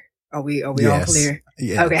there? Are we all clear?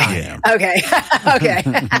 Yeah. Okay. Yeah. Okay. Okay.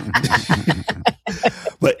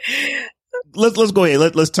 But let's go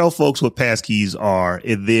ahead. Let's tell folks what passkeys are,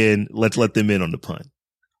 and then let's let them in on the pun.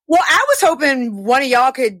 Well, I was hoping one of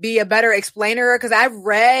y'all could be a better explainer, because I've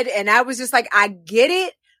read and I was just like, I get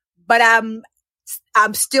it, but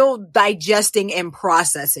I'm still digesting and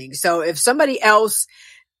processing. So if somebody else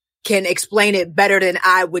can explain it better than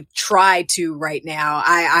I would try to right now,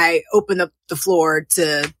 I open up the floor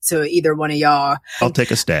to either one of y'all. I'll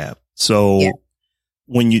take a stab. So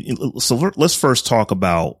let's first talk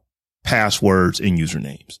about passwords and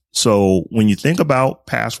usernames. So when you think about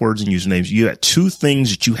passwords and usernames, you have two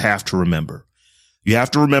things that you have to remember. You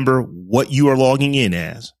have to remember what you are logging in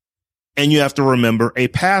as, and you have to remember a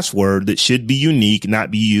password that should be unique,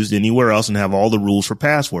 not be used anywhere else, and have all the rules for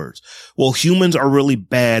passwords. Well, humans are really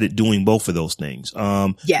bad at doing both of those things.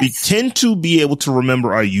 Yes. We tend to be able to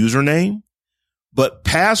remember our username, but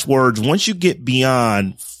passwords, once you get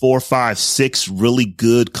beyond 4, 5, 6 really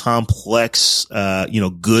good, complex,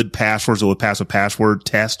 good passwords that would pass a password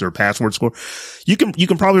test or password score, you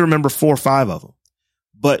can probably remember 4 or 5 of them.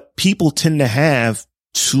 But people tend to have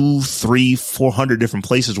 200, 300, 400 different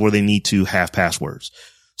places where they need to have passwords.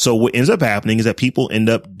 So what ends up happening is that people end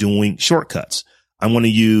up doing shortcuts. I'm going to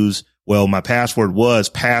use, my password was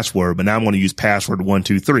password, but now I'm going to use password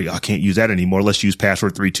 123. I can't use that anymore. Let's use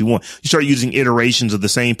password 321. You start using iterations of the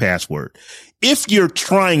same password. If you're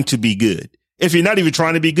trying to be good, if you're not even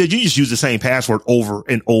trying to be good, you just use the same password over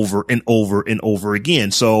and over and over and over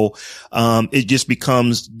again. So, it just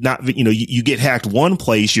becomes not, you get hacked one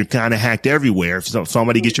place, you're kind of hacked everywhere. If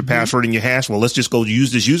somebody gets your password and your hash, well, let's just go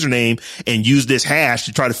use this username and use this hash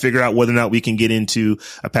to try to figure out whether or not we can get into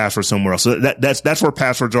a password somewhere else. So that's where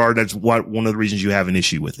passwords are. That's one of the reasons you have an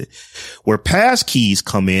issue with it. Where passkeys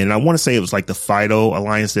come in, and I want to say it was like the FIDO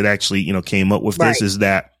Alliance that actually, came up with this, is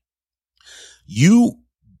that you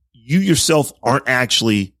yourself aren't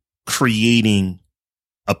actually creating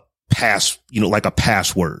a like a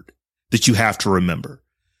password that you have to remember.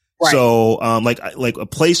 Right. So, like a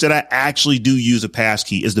place that I actually do use a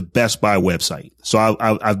passkey is the Best Buy website. So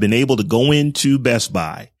I've been able to go into Best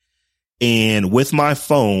Buy and with my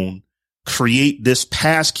phone create this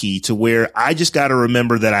passkey to where I just got to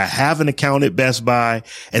remember that I have an account at Best Buy,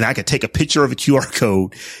 and I could take a picture of a QR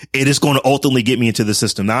code. It is going to ultimately get me into the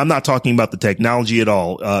system. Now, I'm not talking about the technology at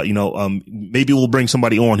all. Maybe we'll bring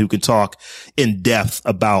somebody on who can talk in depth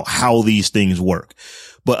about how these things work.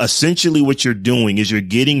 But essentially what you're doing is you're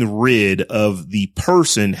getting rid of the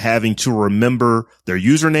person having to remember their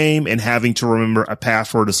username and having to remember a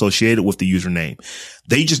password associated with the username.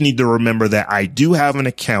 They just need to remember that I do have an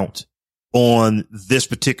account on this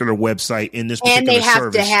particular website in this particular service.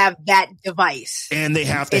 And they have to have that device. And they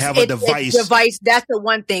have to have a device. Device. That's the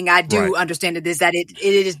one thing I do understand it is that it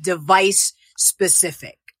is device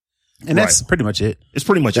specific. And that's pretty much it. It's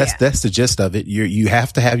pretty much it. That's the gist of it. You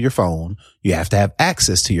have to have your phone. You have to have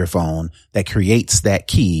access to your phone that creates that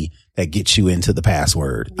key that gets you into the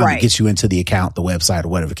password, gets you into the account, the website, or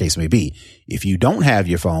whatever the case may be. If you don't have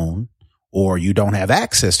your phone, or you don't have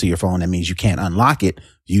access to your phone, that means you can't unlock it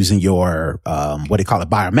using your, what they call it,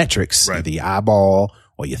 biometrics, right. either your eyeball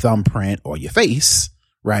or your thumbprint or your face,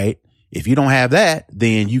 right? If you don't have that,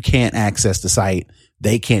 then you can't access the site.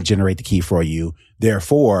 They can't generate the key for you.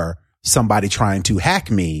 Therefore, somebody trying to hack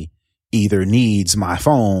me either needs my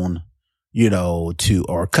phone,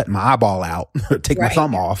 or cut my eyeball out, take my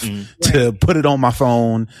thumb off, to put it on my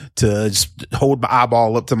phone, to just hold my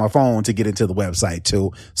eyeball up to my phone to get into the website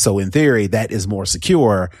too. So in theory, that is more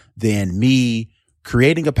secure than me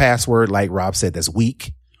creating a password, like Rob said, that's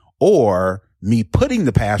weak, or me putting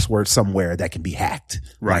the password somewhere that can be hacked,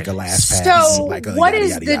 like a LastPass. So what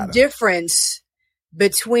is the difference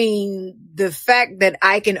between the fact that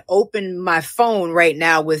I can open my phone right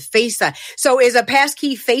now with Face ID? So is a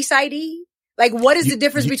passkey Face ID? Like, what is the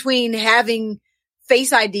difference between having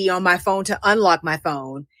Face ID on my phone to unlock my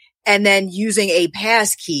phone and then using a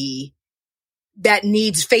passkey that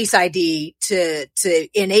needs Face ID to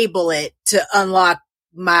enable it to unlock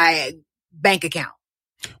my bank account?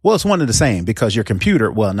 Well, it's one and the same, because your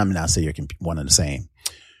computer, well, let me not say you're one and the same.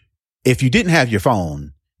 If you didn't have your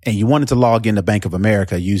phone and you wanted to log into Bank of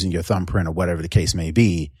America using your thumbprint or whatever the case may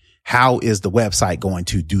be, how is the website going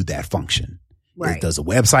to do that function? Right. Does the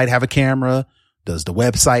website have a camera? Does the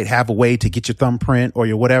website have a way to get your thumbprint or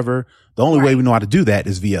your whatever? The only way we know how to do that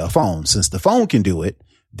is via a phone. Since the phone can do it,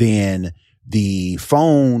 then the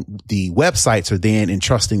websites are then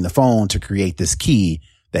entrusting the phone to create this key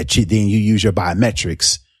that then you use your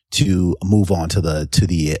biometrics to move on to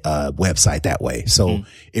the website that way. So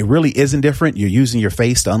it really isn't different. You're using your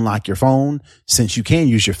face to unlock your phone. Since you can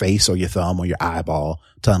use your face or your thumb or your eyeball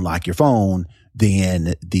to unlock your phone,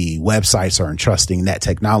 then the websites are entrusting that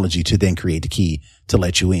technology to then create the key to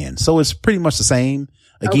let you in. So it's pretty much the same.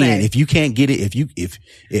 Again, if you can't get it,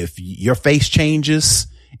 if your face changes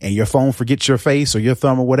and your phone forgets your face or your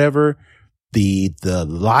thumb or whatever, the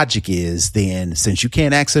logic is then, since you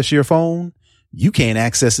can't access your phone, you can't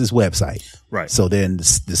access this website. Right. So then the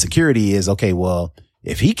security is, okay, well,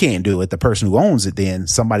 if he can't do it, the person who owns it, then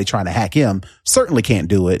somebody trying to hack him certainly can't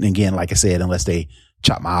do it. And again, like I said, unless they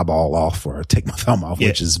chop my eyeball off or take my thumb off,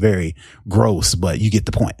 which is very gross, but you get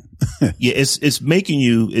the point. It's making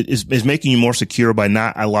you more secure by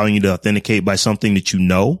not allowing you to authenticate by something that you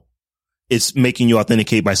know. It's making you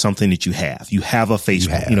authenticate by something that you have. You have a face,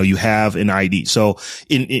 you have an ID. So,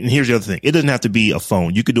 and here's the other thing. It doesn't have to be a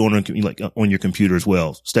phone. You could do it on your computer as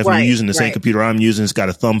well. Stephanie, you're using the same computer I'm using. It's got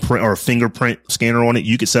a thumbprint or a fingerprint scanner on it.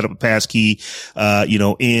 You could set up a passkey,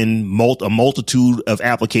 in a multitude of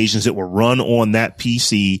applications that will run on that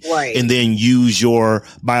PC, and then use your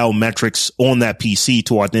biometrics on that PC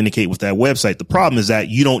to authenticate with that website. The problem is that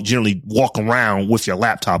you don't generally walk around with your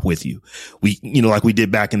laptop with you. Like we did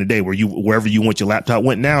back in the day, wherever you want your laptop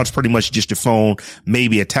went. Now it's pretty much just your phone,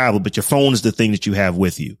 maybe a tablet, but your phone is the thing that you have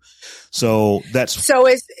with you. So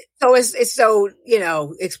explain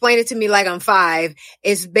it to me like I'm 5.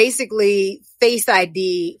 It's basically Face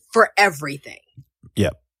ID for everything.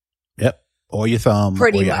 Yep. Or your thumb.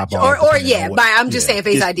 Pretty or your much. Eyeball, I'm just saying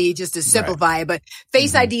Face ID just to simplify it, but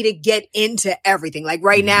Face ID to get into everything. Like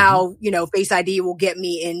right now, Face ID will get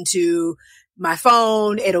me into my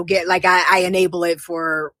phone. It'll get, like, I enable it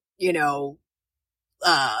for,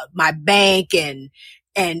 my bank and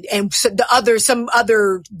some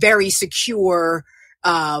other very secure,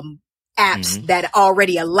 apps that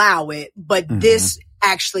already allow it, but this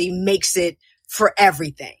actually makes it for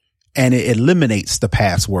everything. And it eliminates the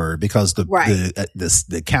password, because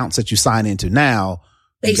the accounts that you sign into now,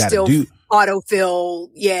 they still autofill.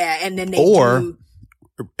 Yeah. And then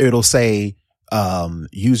it'll say,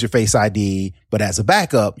 use your Face ID, but as a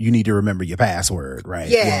backup, you need to remember your password, right?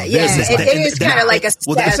 Yeah, it is kind of like a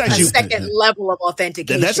second level of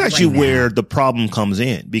authentication. That's actually where the problem comes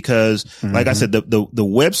in, because, like I said, the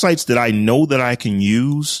websites that I know that I can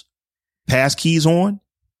use passkeys on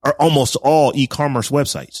are almost all e-commerce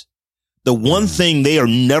websites. The one thing they are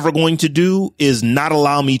never going to do is not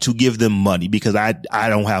allow me to give them money, because I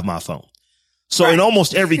don't have my phone. So in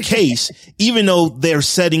almost every case, even though they're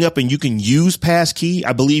setting up and you can use passkey,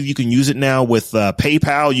 I believe you can use it now with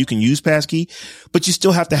PayPal, you can use passkey, but you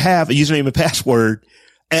still have to have a username and password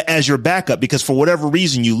as your backup, because for whatever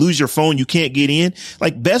reason you lose your phone, you can't get in.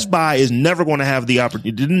 Like Best Buy is never going to have the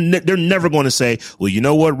opportunity. They're never going to say, well, you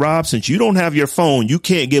know what, Rob, since you don't have your phone, you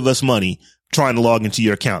can't give us money trying to log into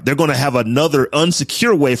your account. They're going to have another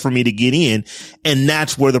unsecure way for me to get in. And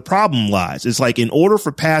that's where the problem lies. It's like, in order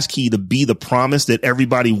for passkey to be the promise that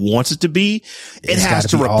everybody wants it to be, it has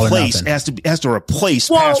to replace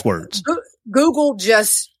passwords. Google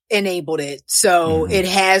just enabled it. So it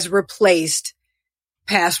has replaced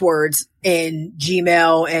passwords in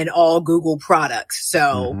Gmail and all Google products.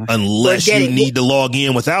 So unless you need to log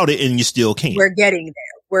in without it, and you still can't. We're getting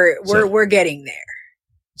there. We're getting there.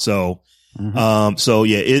 So, so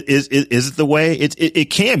yeah, is it the way?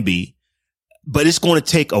 It can be, but it's going to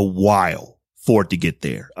take a while for it to get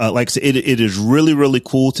there. Like I said, it is really, really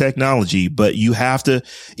cool technology, but you have to,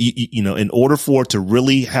 you know, in order for it to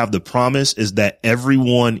really have the promise is that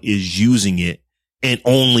everyone is using it and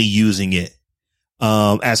only using it,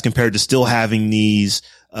 as compared to still having these,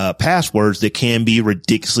 passwords that can be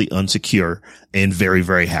ridiculously unsecure and very,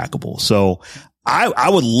 very hackable. So I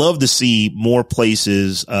would love to see more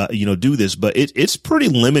places, you know, do this, but it's pretty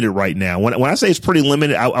limited right now. When I say it's pretty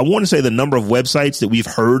limited, I want to say the number of websites that we've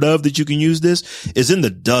heard of that you can use this is in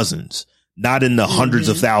the dozens, not in the hundreds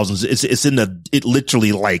of thousands. It's in it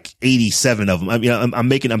literally like 87 of them. I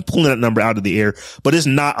mean, I'm pulling that number out of the air, but it's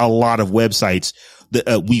not a lot of websites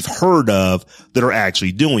that we've heard of that are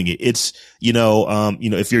actually doing it. It's, you know,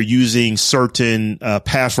 if you're using certain,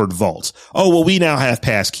 password vaults. Oh, well, we now have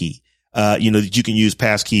passkey. You know, that you can use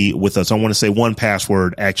passkey with us. I want to say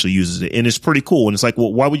 1Password actually uses it, and it's pretty cool. And it's like,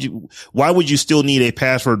 well, why would you still need a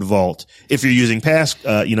password vault if you're using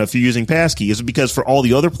if you're using passkey? Is it because for all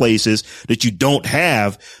the other places that you don't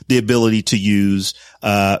have the ability to use,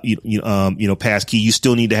 passkey, you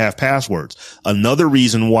still need to have passwords. Another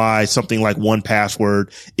reason why something like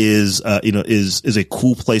 1Password is a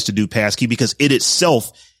cool place to do passkey, because it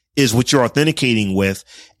itself is what you're authenticating with,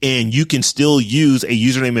 and you can still use a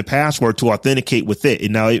username and password to authenticate with it.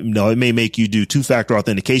 And now, it may make you do 2-factor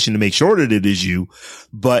authentication to make sure that it is you,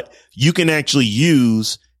 but you can actually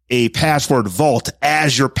use a password vault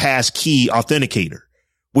as your passkey authenticator,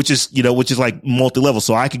 which is like multi-level.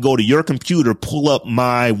 So I could go to your computer, pull up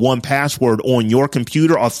my 1Password on your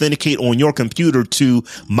computer, authenticate on your computer to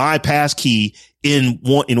my passkey in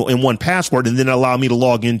 1Password, and then allow me to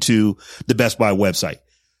log into the Best Buy website.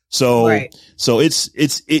 So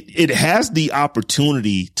it has the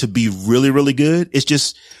opportunity to be really, really good. It's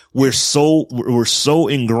just, we're so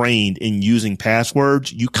ingrained in using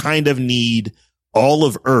passwords. You kind of need all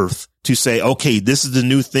of Earth to say, okay, this is the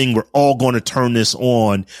new thing. We're all going to turn this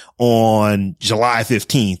on July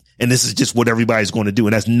 15th. And this is just what everybody's going to do.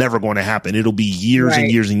 And that's never going to happen. It'll be years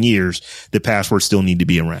and years and years that passwords still need to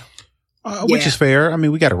be around. Which is fair. I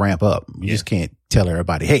mean, we got to ramp up. You just can't tell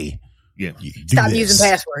everybody, hey, stop using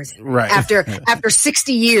passwords. Right. After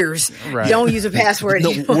 60 years, don't use a password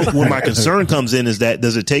anymore. When my concern comes in is that,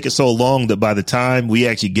 does it take us so long that by the time we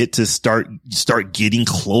actually get to start getting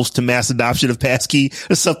close to mass adoption of passkey,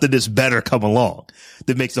 there's something that's better come along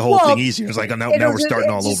that makes the whole thing easier? It's like, now we're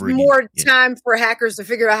starting all over again. More time for hackers to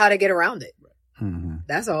figure out how to get around it.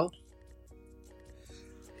 That's all.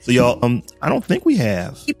 So y'all, I don't think we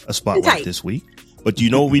have a spotlight this week, but do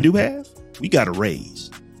you know what we do have? We got a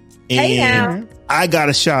raise. And I got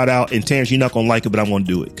a shout out, and Terrence, you're not going to like it, but I'm going to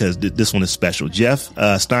do it because this one is special. Jeff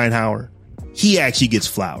Steinhauer, he actually gets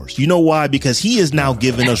flowers. You know why? Because he is now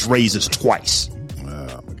giving us raises twice.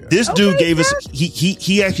 This dude gave us,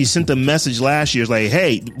 he actually sent a message last year. It's like,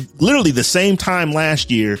 hey, literally the same time last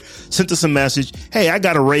year, sent us a message. Hey, I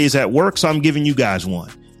got a raise at work, so I'm giving you guys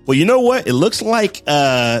one. Well, you know what? It looks like,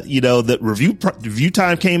 the review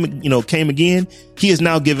time came again. He has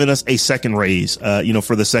now given us a second raise,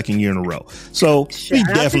 for the second year in a row. So we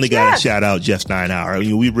definitely got to shout out Jeff Steinhauer. I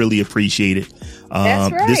mean, we really appreciate it.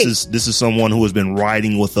 That's right. This is someone who has been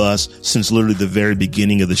riding with us since literally the very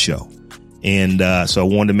beginning of the show. And, so I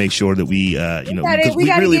wanted to make sure that we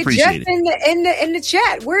really appreciate Jeff it. In the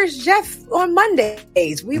chat. Where's Jeff on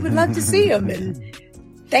Mondays? We would love to see him and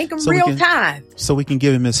thank him real time. So we can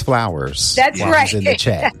give him his flowers. That's right. He's in the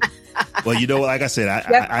chat. Well, like I said,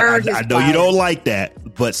 I know you don't like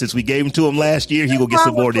that, but since we gave him to him last year, he will get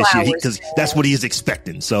some more this year because that's what he's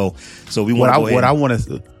expecting. So we want to go ahead.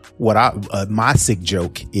 My sick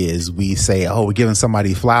joke is we say, oh, we're giving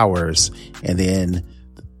somebody flowers, and then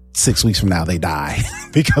 6 weeks from now they die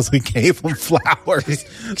because we gave them flowers.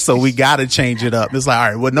 So we got to change it up. It's like, all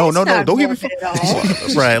right, well, no, don't give me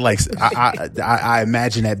flowers. Right. Like I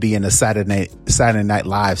imagine that being a Saturday Night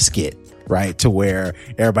Live skit, right? To where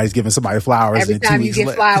everybody's giving somebody flowers. Every time you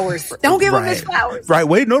get flowers, don't give them his flowers. Right.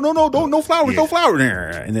 Wait, no flowers, no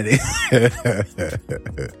flowers. And then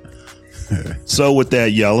So with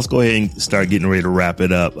that, y'all, let's go ahead and start getting ready to wrap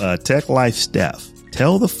it up. Tech Life Steph,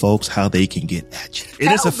 tell the folks how they can get at you. It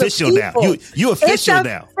is official now. You official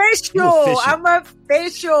now. I'm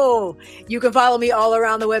official. You can follow me all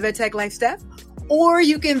around the web at Tech Life Steph, or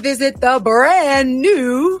you can visit the brand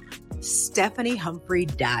new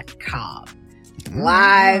StephanieHumphrey.com.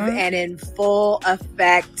 Live and in full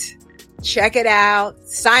effect Check it out.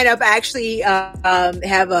 Sign up. I actually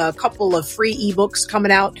have a couple of free ebooks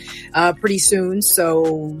coming out pretty soon.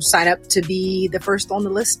 So sign up to be the first on the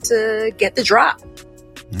list to get the drop.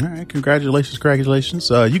 All right. Congratulations.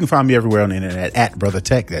 You can find me everywhere on the internet at Brother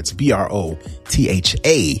Tech. That's BROTHATECH.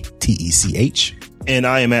 And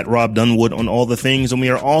I am at Rob Dunwood on all the things. And we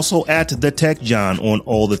are also at The Tech Jawn on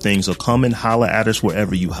all the things. So come and holla at us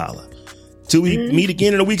wherever you holla. Till we meet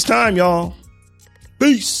again in a week's time, y'all.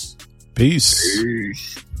 Peace.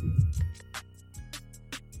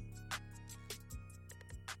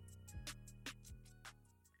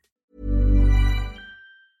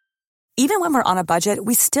 Even when we're on a budget,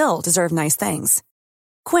 we still deserve nice things.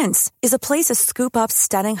 Quince is a place to scoop up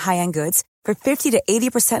stunning high-end goods for 50 to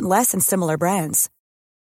 80% less than similar brands.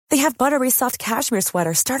 They have buttery soft cashmere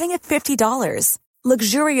sweaters starting at $50,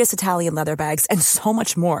 luxurious Italian leather bags, and so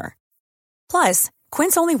much more. Plus,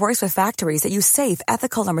 Quince only works with factories that use safe,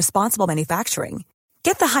 ethical, and responsible manufacturing.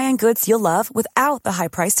 Get the high-end goods you'll love without the high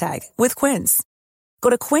price tag with Quince. Go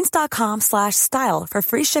to quince.com/style for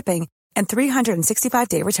free shipping and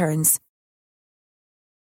 365-day returns.